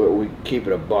 We keep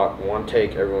it a buck. One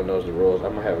take. Everyone knows the rules.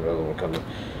 I'm gonna have another one coming.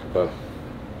 But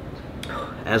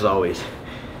as always,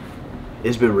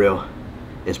 it's been real.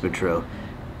 It's been true.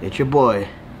 It's your boy,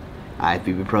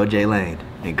 IFBB Pro Jay Lane,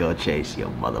 and go chase your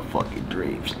motherfucking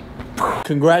dreams.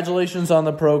 Congratulations on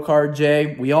the pro card,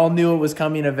 Jay. We all knew it was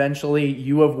coming eventually.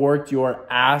 You have worked your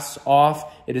ass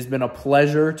off. It has been a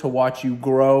pleasure to watch you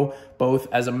grow,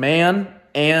 both as a man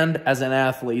and as an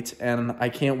athlete, and I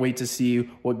can't wait to see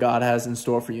what God has in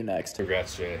store for you next.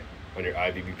 Congrats, Jay, on your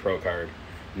IFBB pro card.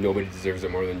 Nobody deserves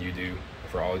it more than you do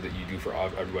for all that you do for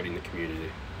everybody in the community.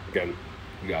 Again,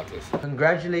 you got this.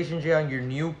 Congratulations, Jay, on your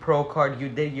new pro card. You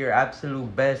did your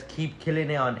absolute best. Keep killing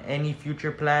it on any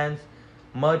future plans.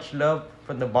 Much love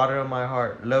from the bottom of my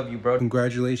heart. Love you, bro.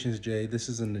 Congratulations, Jay. This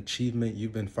is an achievement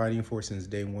you've been fighting for since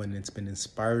day one. It's been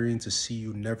inspiring to see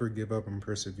you never give up and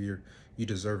persevere. You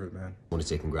deserve it, man. I want to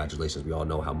say congratulations. We all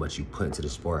know how much you put into the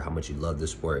sport, how much you love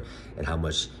this sport, and how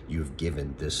much you've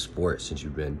given this sport since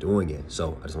you've been doing it.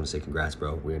 So I just want to say congrats,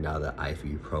 bro. We are now the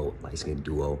IFBB Pro light skin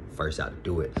duo, first out to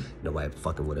do it. Nobody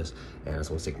fucking with us. And I just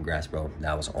want to say congrats, bro.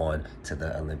 Now it's on to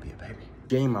the Olympia, baby.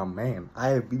 Jay, my man.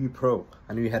 IFBB Pro.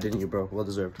 I knew you had it in you, bro. Well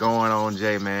deserved. Going on,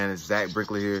 Jay, man. It's Zach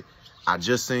Brickley here. I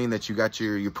just seen that you got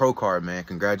your pro card, man.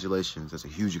 Congratulations. That's a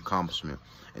huge accomplishment.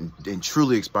 And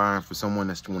truly inspiring for someone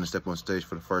that's want to step on stage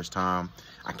for the first time.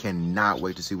 I cannot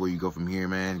wait to see where you go from here,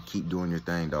 man. Keep doing your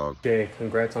thing, dog. Jay,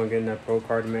 congrats on getting that pro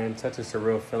card, man. Such a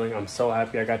surreal feeling. I'm so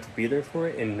happy I got to be there for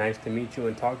it, and nice to meet you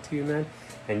and talk to you, man.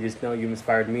 And just know you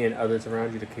inspired me and others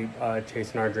around you to keep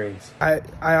chasing our dreams. I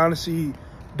honestly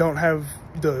don't have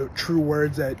the true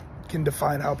words that can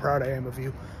define how proud I am of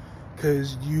you,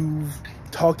 because you've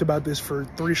talked about this for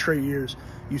 3 straight years.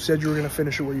 You said you were going to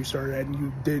finish it where you started at, and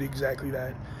you did exactly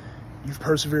that. You've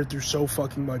persevered through so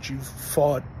fucking much. You've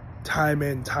fought time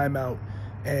in, time out,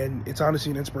 and it's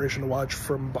honestly an inspiration to watch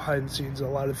from behind the scenes, a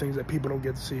lot of things that people don't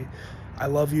get to see. I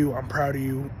love you, I'm proud of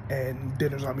you, and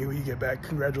dinner's on me when you get back.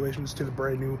 Congratulations to the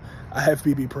brand new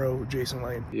IFBB Pro, Jason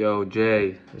Lane. Yo,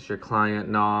 Jay, it's your client,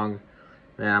 Nong.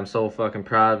 Man, I'm so fucking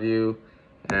proud of you.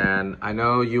 And I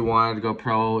know you wanted to go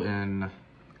pro in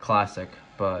Classic,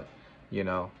 but, you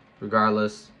know,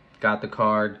 regardless, got the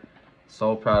card.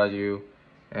 So proud of you.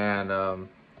 And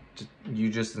you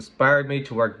just inspired me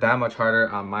to work that much harder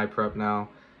on my prep now.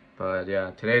 But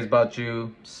yeah, today's about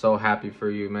you. So happy for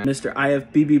you, man. Mr.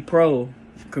 IFBB Pro,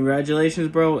 congratulations,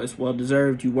 bro. It's well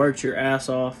deserved. You worked your ass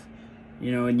off,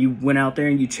 you know, and you went out there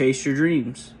and you chased your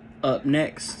dreams. Up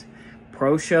next,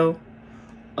 Pro Show.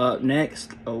 Up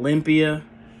next, Olympia.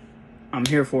 I'm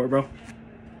here for it, bro.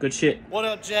 Good shit. What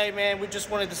up, Jay, man? We just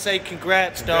wanted to say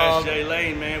congrats, dog. Jay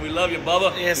Lane, man. We love you,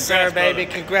 Bubba. Yes, Congrats, sir, baby.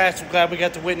 brother. Congrats. I'm glad we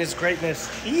got to witness greatness.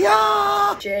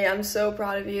 Yeah! Jay, I'm so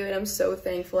proud of you, and I'm so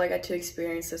thankful I got to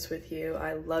experience this with you.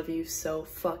 I love you so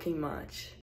fucking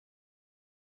much.